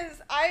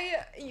 Is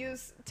I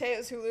use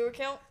Taya's Hulu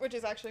account, which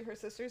is actually her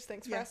sister's.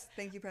 Thanks, Yes. Press.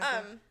 Thank you,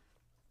 Preston.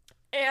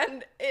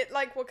 And it,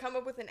 like, will come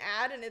up with an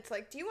ad, and it's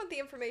like, do you want the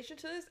information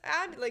to this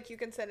ad? Like, you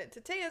can send it to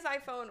Taya's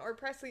iPhone or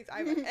Presley's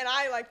iPhone. And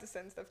I like to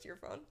send stuff to your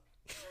phone.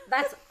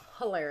 That's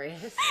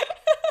hilarious.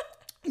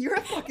 You're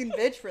a fucking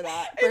bitch for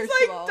that, first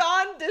It's of all. like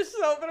Dawn dish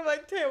soap, and I'm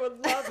like, Taya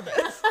would love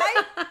this.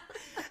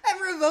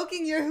 I'm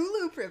revoking your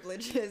Hulu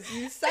privileges,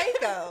 you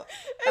psycho.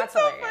 That's It's so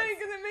hilarious. funny,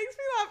 because it makes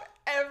me laugh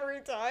every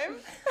time.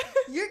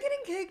 You're getting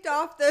kicked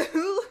off the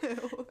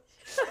Hulu.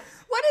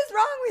 What is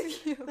wrong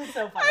with you? That's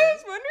so funny. I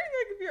was wondering,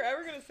 like, if you're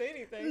ever going to say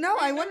anything. No,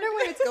 But I you wonder never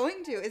where did. it's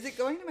going to. Is it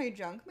going to my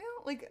junk mail?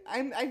 Like, I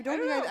don't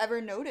think know. I've ever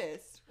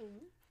noticed.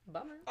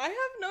 Bummer. I have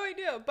no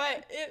idea,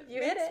 but it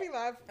You hit makes it. me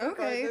laugh Okay.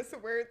 regardless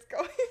of where it's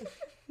going.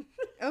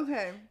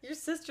 Okay. Your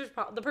sister's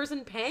the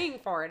person paying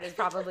for it is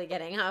probably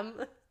getting them.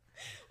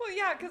 Well,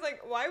 yeah, because,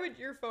 like, why would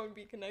your phone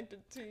be connected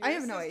to your I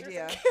have no sister's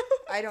idea. account?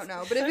 I don't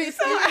know. But if it's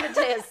Speaking to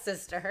Taya's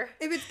sister.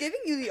 if it's giving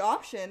you the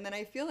option, then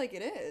I feel like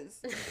it is.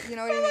 You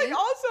know what But, I like, mean?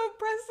 also,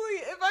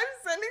 Presley, if I'm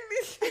sending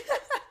these,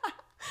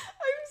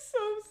 I'm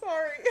so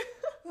sorry.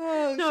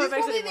 Oh, No, it she's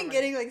makes probably it been more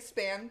getting like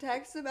spam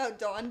texts about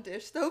Dawn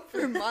dish soap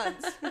for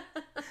months.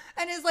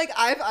 And is like,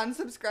 I've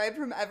unsubscribed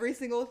from every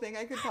single thing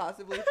I could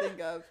possibly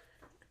think of.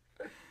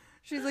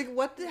 She's like,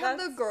 what have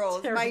the That's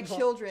girls, my terrible.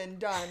 children,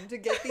 done to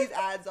get these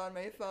ads on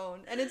my phone?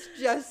 And it's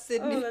just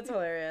Sydney. Oh, that's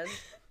hilarious.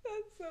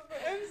 That's so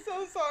funny. I'm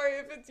so sorry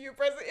if it's you,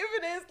 Presley.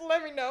 If it is,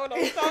 let me know and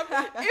I'll stop.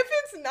 If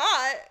it's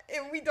not,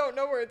 and we don't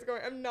know where it's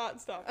going, I'm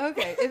not stopping.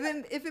 Okay,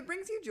 if it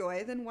brings you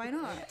joy, then why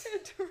not?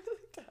 It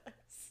really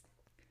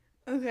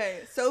does.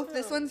 Okay, so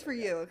this Oh, one's for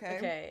you, okay?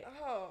 Okay.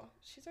 Oh,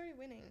 she's already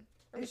winning.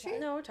 Are we Is she? tied?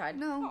 No, we're tied.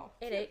 No.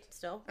 Oh, 8-8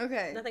 still.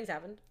 Okay. Nothing's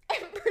happened.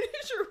 I'm pretty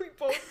sure we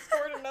both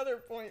scored another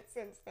point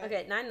since then.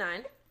 Okay,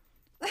 9-9.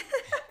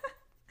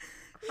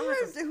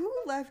 Who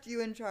left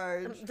you in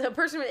charge? The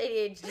person with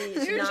ADHD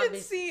should You not should be.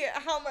 see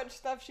how much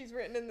stuff she's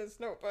written in this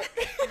notebook.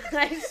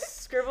 I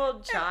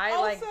scribbled chai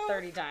like also-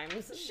 30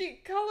 times. She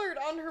colored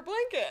on her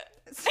blanket.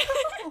 So-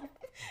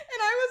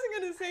 And I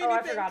wasn't going to say Oh, I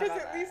anything forgot because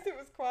about at that. least it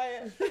was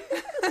quiet.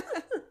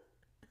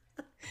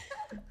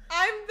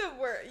 I'm the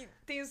worst.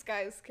 These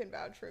guys can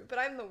vouch for me, but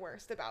I'm the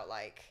worst about,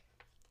 like,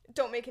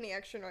 don't make any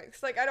extra noise.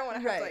 Like, I don't want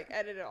to have to, Right. like,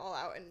 edit it all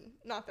out. And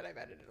not that I've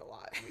edited a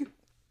lot.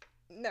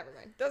 Never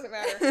mind. Doesn't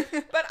matter.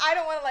 But I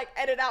don't want to, like,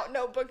 edit out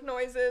notebook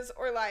noises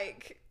or,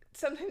 like,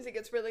 sometimes it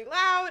gets really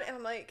loud. And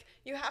I'm like,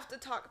 you have to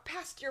talk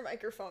past your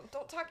microphone.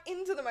 Don't talk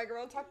into the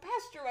microphone. Talk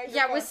past your microphone.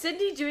 Yeah, with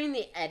Sydney doing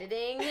the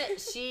editing,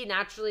 she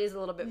naturally is a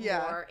little bit Yeah.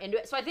 more into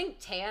it. So I think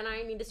Taya and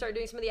I need to start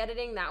doing some of the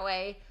editing. That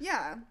way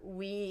Yeah,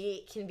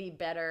 we can be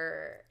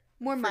better.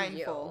 more for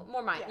mindful. You.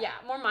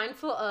 More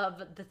mindful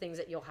of the things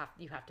that you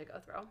have to go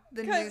through.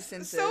 The Because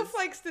nuisances. Soph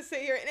likes to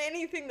sit here and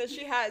anything that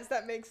she has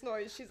that makes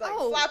noise, she's like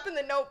Oh. flapping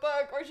the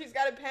notebook or she's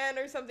got a pen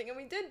or something. And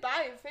we did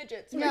buy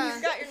fidgets, but Yeah.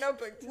 you've got your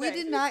notebook today. We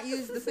did not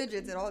use the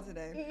fidgets at all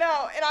today.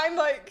 No, and I'm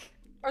like,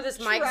 Or this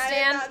mic Try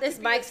stand. not to This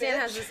be a mic stand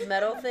bitch. has this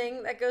metal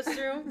thing that goes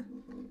through.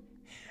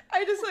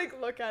 I just like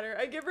look at her.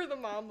 I give her the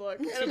mom look.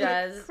 And She I'm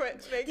does. Like,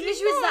 quit The making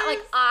issue is that like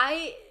noise."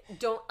 I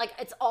don't like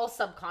it's all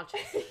subconscious.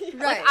 Right.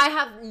 Like I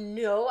have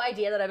no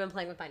idea that I've been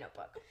playing with my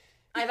notebook.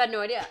 I've had no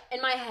idea.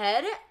 In my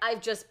head,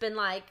 I've just been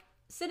like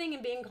sitting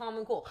and being calm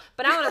and cool.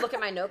 But now when I look at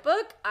my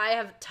notebook, I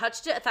have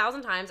touched it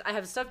 1,000 times. I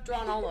have stuff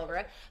drawn all over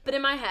it. But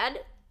in my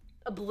head,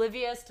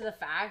 oblivious to the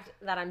fact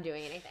that I'm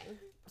doing anything.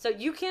 So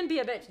you can be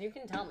a bitch. You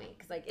can tell me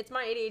because like it's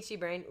my ADHD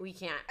brain. We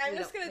can't. I'm we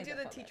just don't gonna make do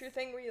that the focus. teacher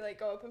thing where you like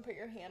go up and put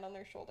your hand on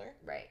their shoulder.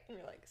 Right. And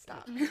you're like,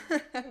 stop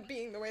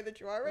being the way that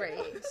you are right,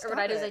 Right. now. Or what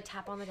I do is it. I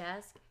tap on the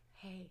desk.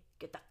 Hey,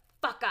 get the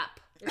fuck up.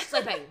 You're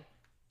slipping.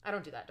 I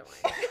don't do that. Don't worry.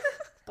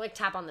 But, like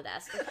tap on the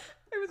desk.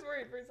 I was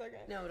worried for a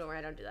second. No, don't worry.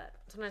 I don't do that.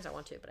 Sometimes I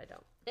want to, but I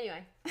don't.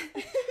 Anyway,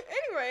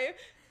 Anyway,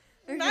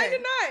 Okay.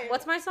 9-9.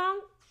 what's my song?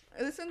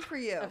 This one's for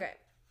you. Okay.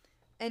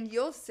 And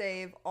you'll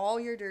save all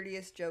your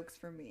dirtiest jokes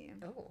for me.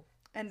 Oh.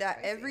 And at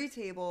Spicy. every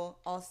table,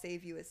 I'll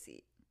save you a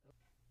seat.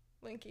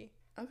 Linky.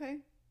 Okay.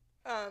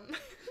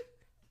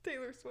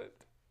 Taylor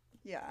Swift.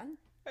 Yeah.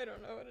 I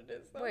don't know what it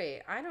is though.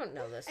 Wait, I don't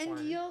know this And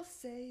one. you'll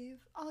save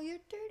all your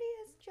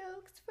dirtiest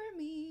jokes for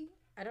me.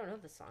 I don't know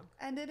this song.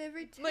 And at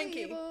every Linky.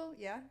 table,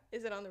 yeah.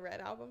 Is it on the Red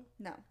album?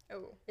 No.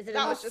 Oh, Is it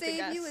that in was I'll just a save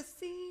guess. you a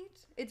seat.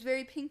 It's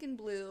very pink and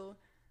blue.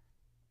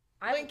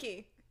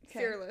 Linky. Okay.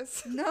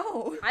 Fearless.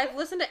 No. I've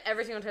listened to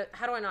every single time.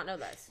 How do I not know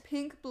this?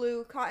 Pink,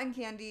 blue, cotton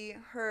candy,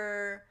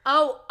 her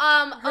Oh,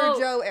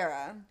 Joe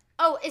era.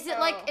 Oh, is it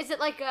Oh.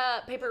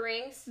 like Paper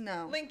Rings?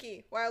 No.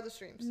 Linky. Wildest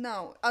Dreams.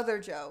 No, other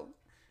Joe.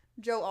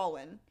 Joe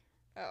Alwyn.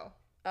 Oh.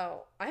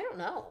 Oh, I don't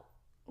know.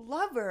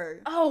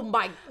 Lover. Oh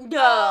my no.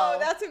 Oh,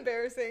 that's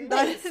embarrassing.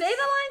 That Wait, say the lines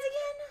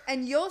again.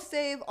 And you'll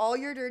save all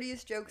your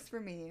dirtiest jokes for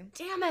me.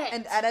 Damn it.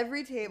 And at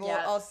every table,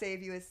 Yes. I'll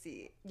save you a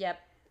seat. Yep.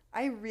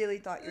 I really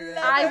thought you were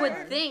gonna. Lover. I get would that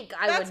one. think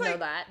I That's would know like-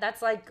 that.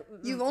 That's like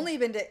You've only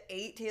been to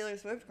 8 Taylor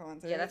Swift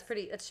concerts. Yeah, that's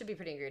pretty. That should be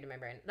pretty ingrained in my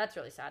brain. That's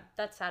really sad.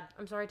 That's sad.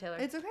 I'm sorry, Taylor.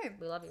 It's okay.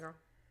 We love you, girl.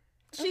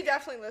 She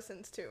definitely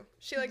listens too.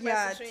 She like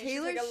Yeah, messaged me.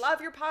 Taylor She's like, I sh-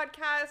 love your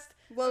podcast.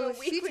 Well, I'm a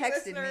she weekly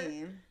texted listener.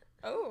 me.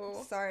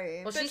 Oh.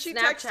 Sorry. Well, Did she she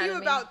text you Snapchatted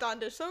me. about Dawn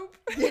dish soap?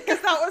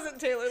 Because that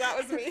wasn't Taylor, that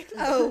was me.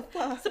 Oh,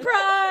 fuck.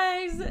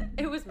 Surprise! guys,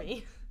 it was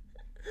me.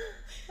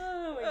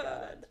 Oh my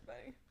god. That's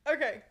funny.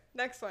 Okay,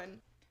 next one.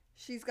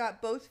 She's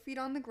got both feet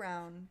on the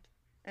ground,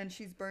 and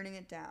she's burning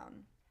it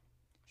down.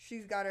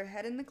 She's got her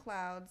head in the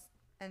clouds,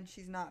 and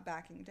she's not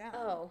backing down.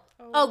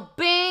 Oh,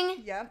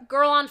 Bing. Yep.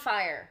 Girl on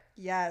Fire.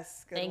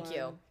 Yes. Good Thank one.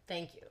 you.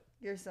 Thank you.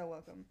 You're so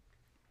welcome.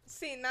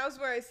 See, now's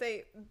where I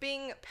say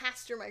Bing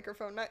past your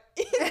microphone, not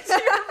into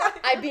your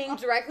microphone. I being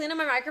directly into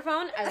my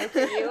microphone. I looked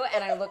at you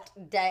and I looked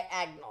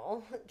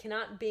diagonal.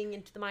 Cannot being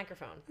into the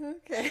microphone.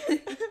 Okay.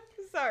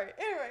 Sorry.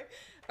 Anyway.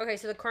 Okay,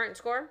 so the current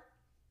score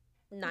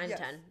 9 Yes.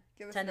 to 10.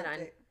 Give us 10 to an 9.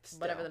 update.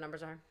 Whatever Still. the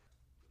numbers are. Do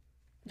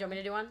you want me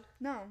to do one?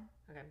 No.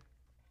 Okay.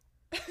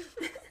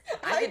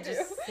 I could do.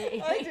 just say-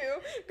 I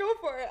do. Go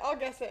for it. I'll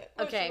guess it.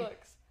 What Okay. she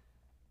looks.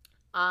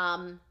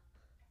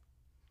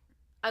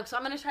 So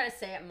I'm gonna try to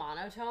say it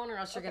monotone, or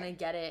else you're Okay. gonna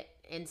get it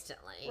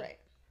instantly. Right.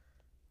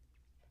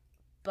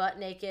 Butt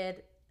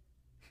naked.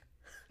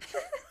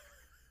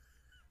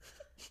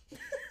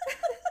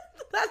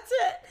 That's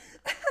it.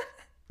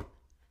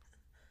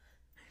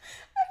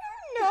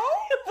 No.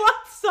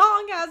 What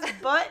song has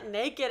butt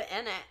naked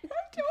in it?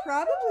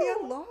 Probably a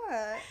lot.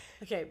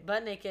 Okay,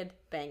 butt naked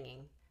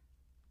banging.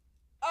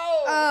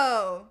 Oh.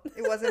 Oh,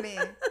 it wasn't me.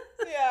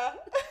 Yeah.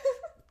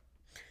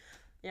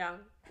 Yeah,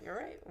 you're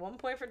right. 1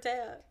 point for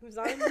Taya, who's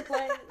not even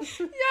playing. Yeah, find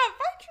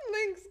your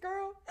links,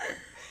 girl.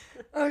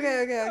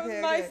 Okay. That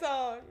was my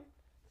song.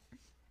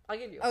 I'll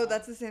give you a Oh, point.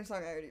 that's the same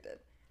song I already did.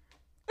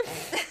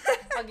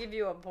 I'll give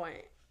you a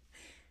point.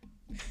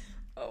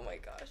 Oh my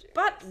gosh.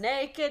 Butt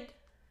naked.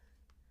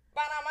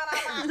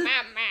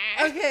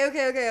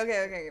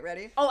 Okay.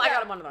 Ready? Oh, I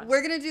got one of those.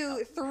 We're gonna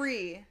do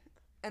 3,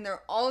 and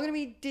they're all gonna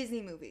be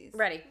Disney movies.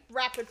 Ready.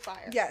 Rapid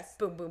fire. Yes.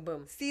 Boom, boom,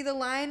 boom. See the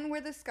line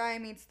where the sky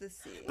meets the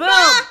sea.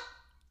 Boom!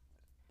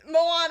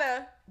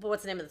 Moana. But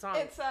what's the name of the song?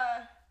 It's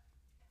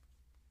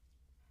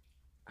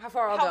How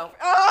far I'll go.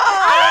 Oh!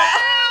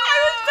 I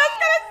was just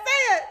gonna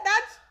say it.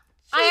 That's.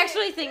 I cheating.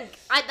 actually think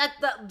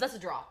that's a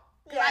draw.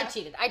 Yeah. I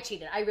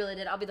cheated. I really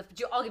did. I'll give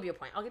you a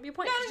point. I'll give you a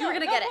point. No, 'cause no, you were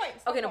gonna no get points,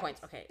 it. no Okay, no points.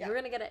 points. Okay, Yeah. you're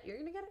gonna get it. You're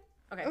gonna get it.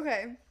 Okay.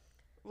 Okay.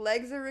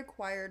 Legs are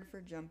required for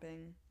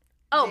jumping.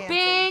 Oh, Dancing.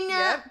 Bing.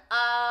 Yep.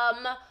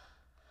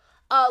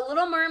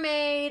 Little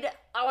Mermaid.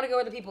 I want to go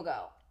where the people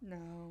go.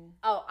 No.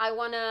 Oh, I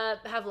want to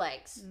have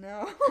legs.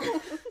 No.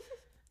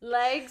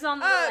 Legs on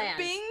the land.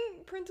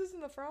 Bing, Princess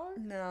and the Frog.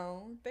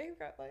 No. They've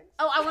got legs.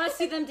 Oh, I want to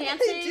see them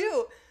dancing. They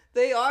do.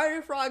 They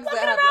are frogs Walking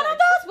that have around on legs.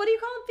 those. What do you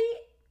call them?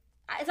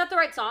 Feet? Is that the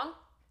right song?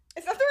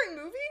 Is that the right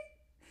movie?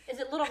 Is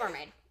it Little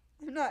Mermaid?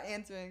 I'm not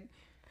answering.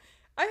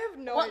 I have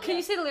no Well, idea. can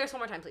you say the lyrics one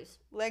more time, please?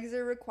 Legs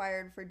are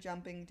required for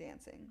jumping,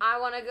 dancing. I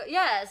want to go.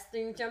 Yes,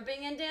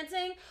 jumping and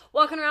dancing,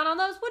 walking around on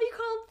those. What do you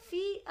call them?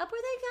 Feet up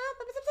where they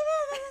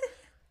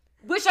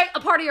go. Wish a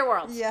part of your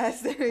world.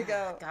 Yes, there we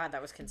go. God,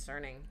 that was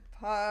concerning.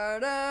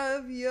 Part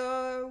of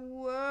your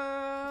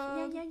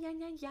world.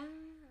 Yeah.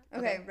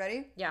 Okay,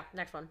 ready? Yeah,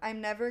 next one.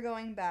 I'm never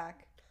going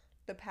back.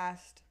 The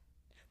past.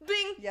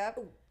 Bing. Yep.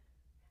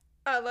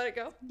 Let it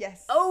go.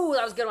 Yes. Oh,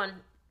 that was a good one.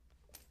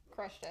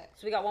 Crushed it.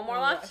 So we got one more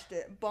left. Crushed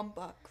it.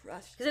 Bumpa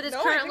crushed. Because it is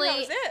No, currently I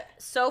think that was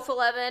it. Soph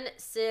 11,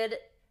 Sid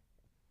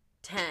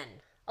 10.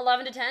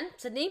 11 to 10.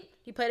 Sydney,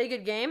 you played a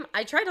good game.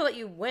 I tried to let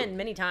you win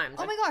many times.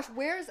 Oh my gosh,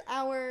 where's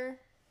our...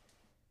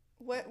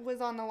 What was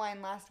on the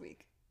line last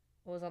week?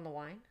 What was on the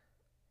wine?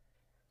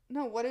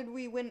 No, what did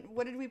we win?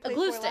 What did we play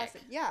glue for last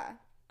stick. week? Yeah.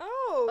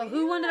 Oh, Oh,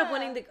 who ended up yeah.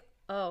 winning the...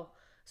 Oh.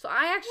 So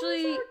I Where's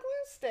actually... our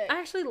glue stick? I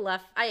actually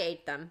left... I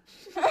ate them.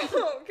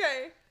 Oh,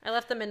 okay. I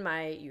left them in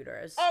my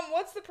uterus.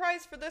 What's the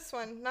prize for this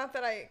one? Not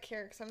that I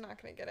care, because I'm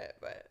not gonna get it,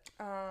 but.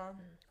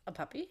 A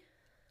puppy?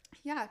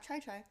 Yeah,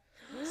 try.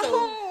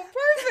 Oh,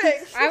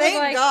 perfect. I would Thank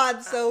like-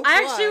 God, so I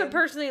actually fun. would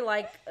personally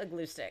like a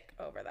glue stick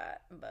over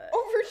that, but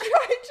Over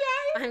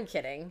try. I'm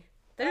kidding.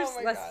 There's Oh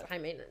my less God. high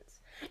maintenance.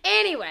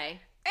 Anyway,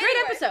 great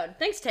episode.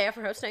 Thanks, Taya,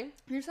 for hosting.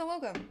 You're so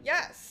welcome.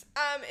 Yes.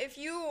 If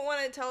you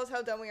want to tell us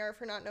how dumb we are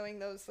for not knowing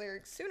those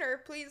lyrics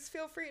sooner, please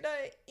feel free to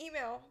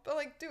email. But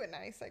do it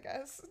nice, I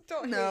guess.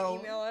 Don't hate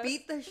email us.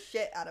 Beat the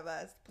shit out of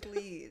us,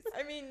 please.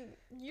 I mean,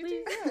 you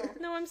do know.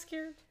 No, I'm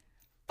scared.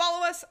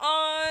 Follow us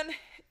on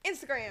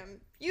Instagram,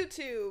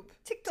 YouTube,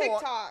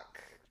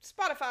 TikTok,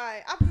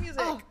 Spotify, Apple Music,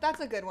 Oh, that's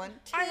a good one.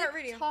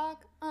 iHeartRadio.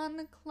 Talk on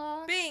the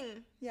clock.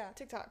 Bing, Yeah.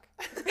 TikTok.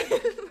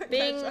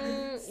 Bing.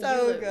 So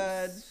you lose.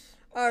 good.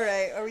 All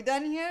right, are we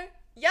done here?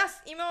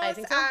 Yes, email I us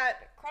think so.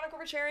 at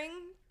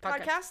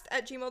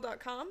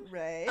chronicoversharingpodcast@gmail.com.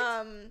 Right.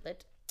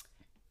 Lit.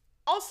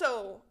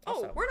 Also,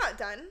 Also. we're not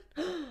done.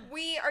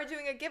 We are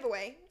doing a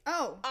giveaway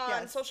oh, on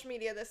yes. social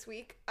media this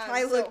week.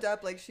 I looked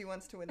up like she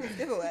wants to win this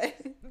giveaway.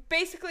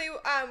 Basically,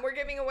 we're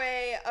giving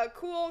away a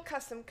cool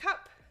custom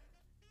cup,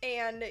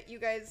 and you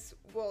guys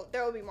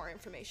there will be more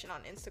information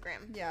on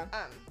Instagram. Yeah.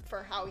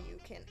 For how you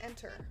can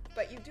enter,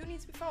 but you do need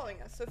to be following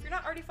us. So if you're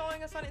not already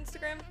following us on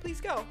Instagram, please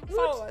go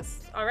follow us.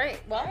 All right.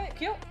 Well, All right.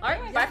 cute. All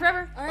right. Bye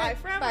forever. All right.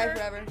 Bye forever. Bye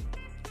forever.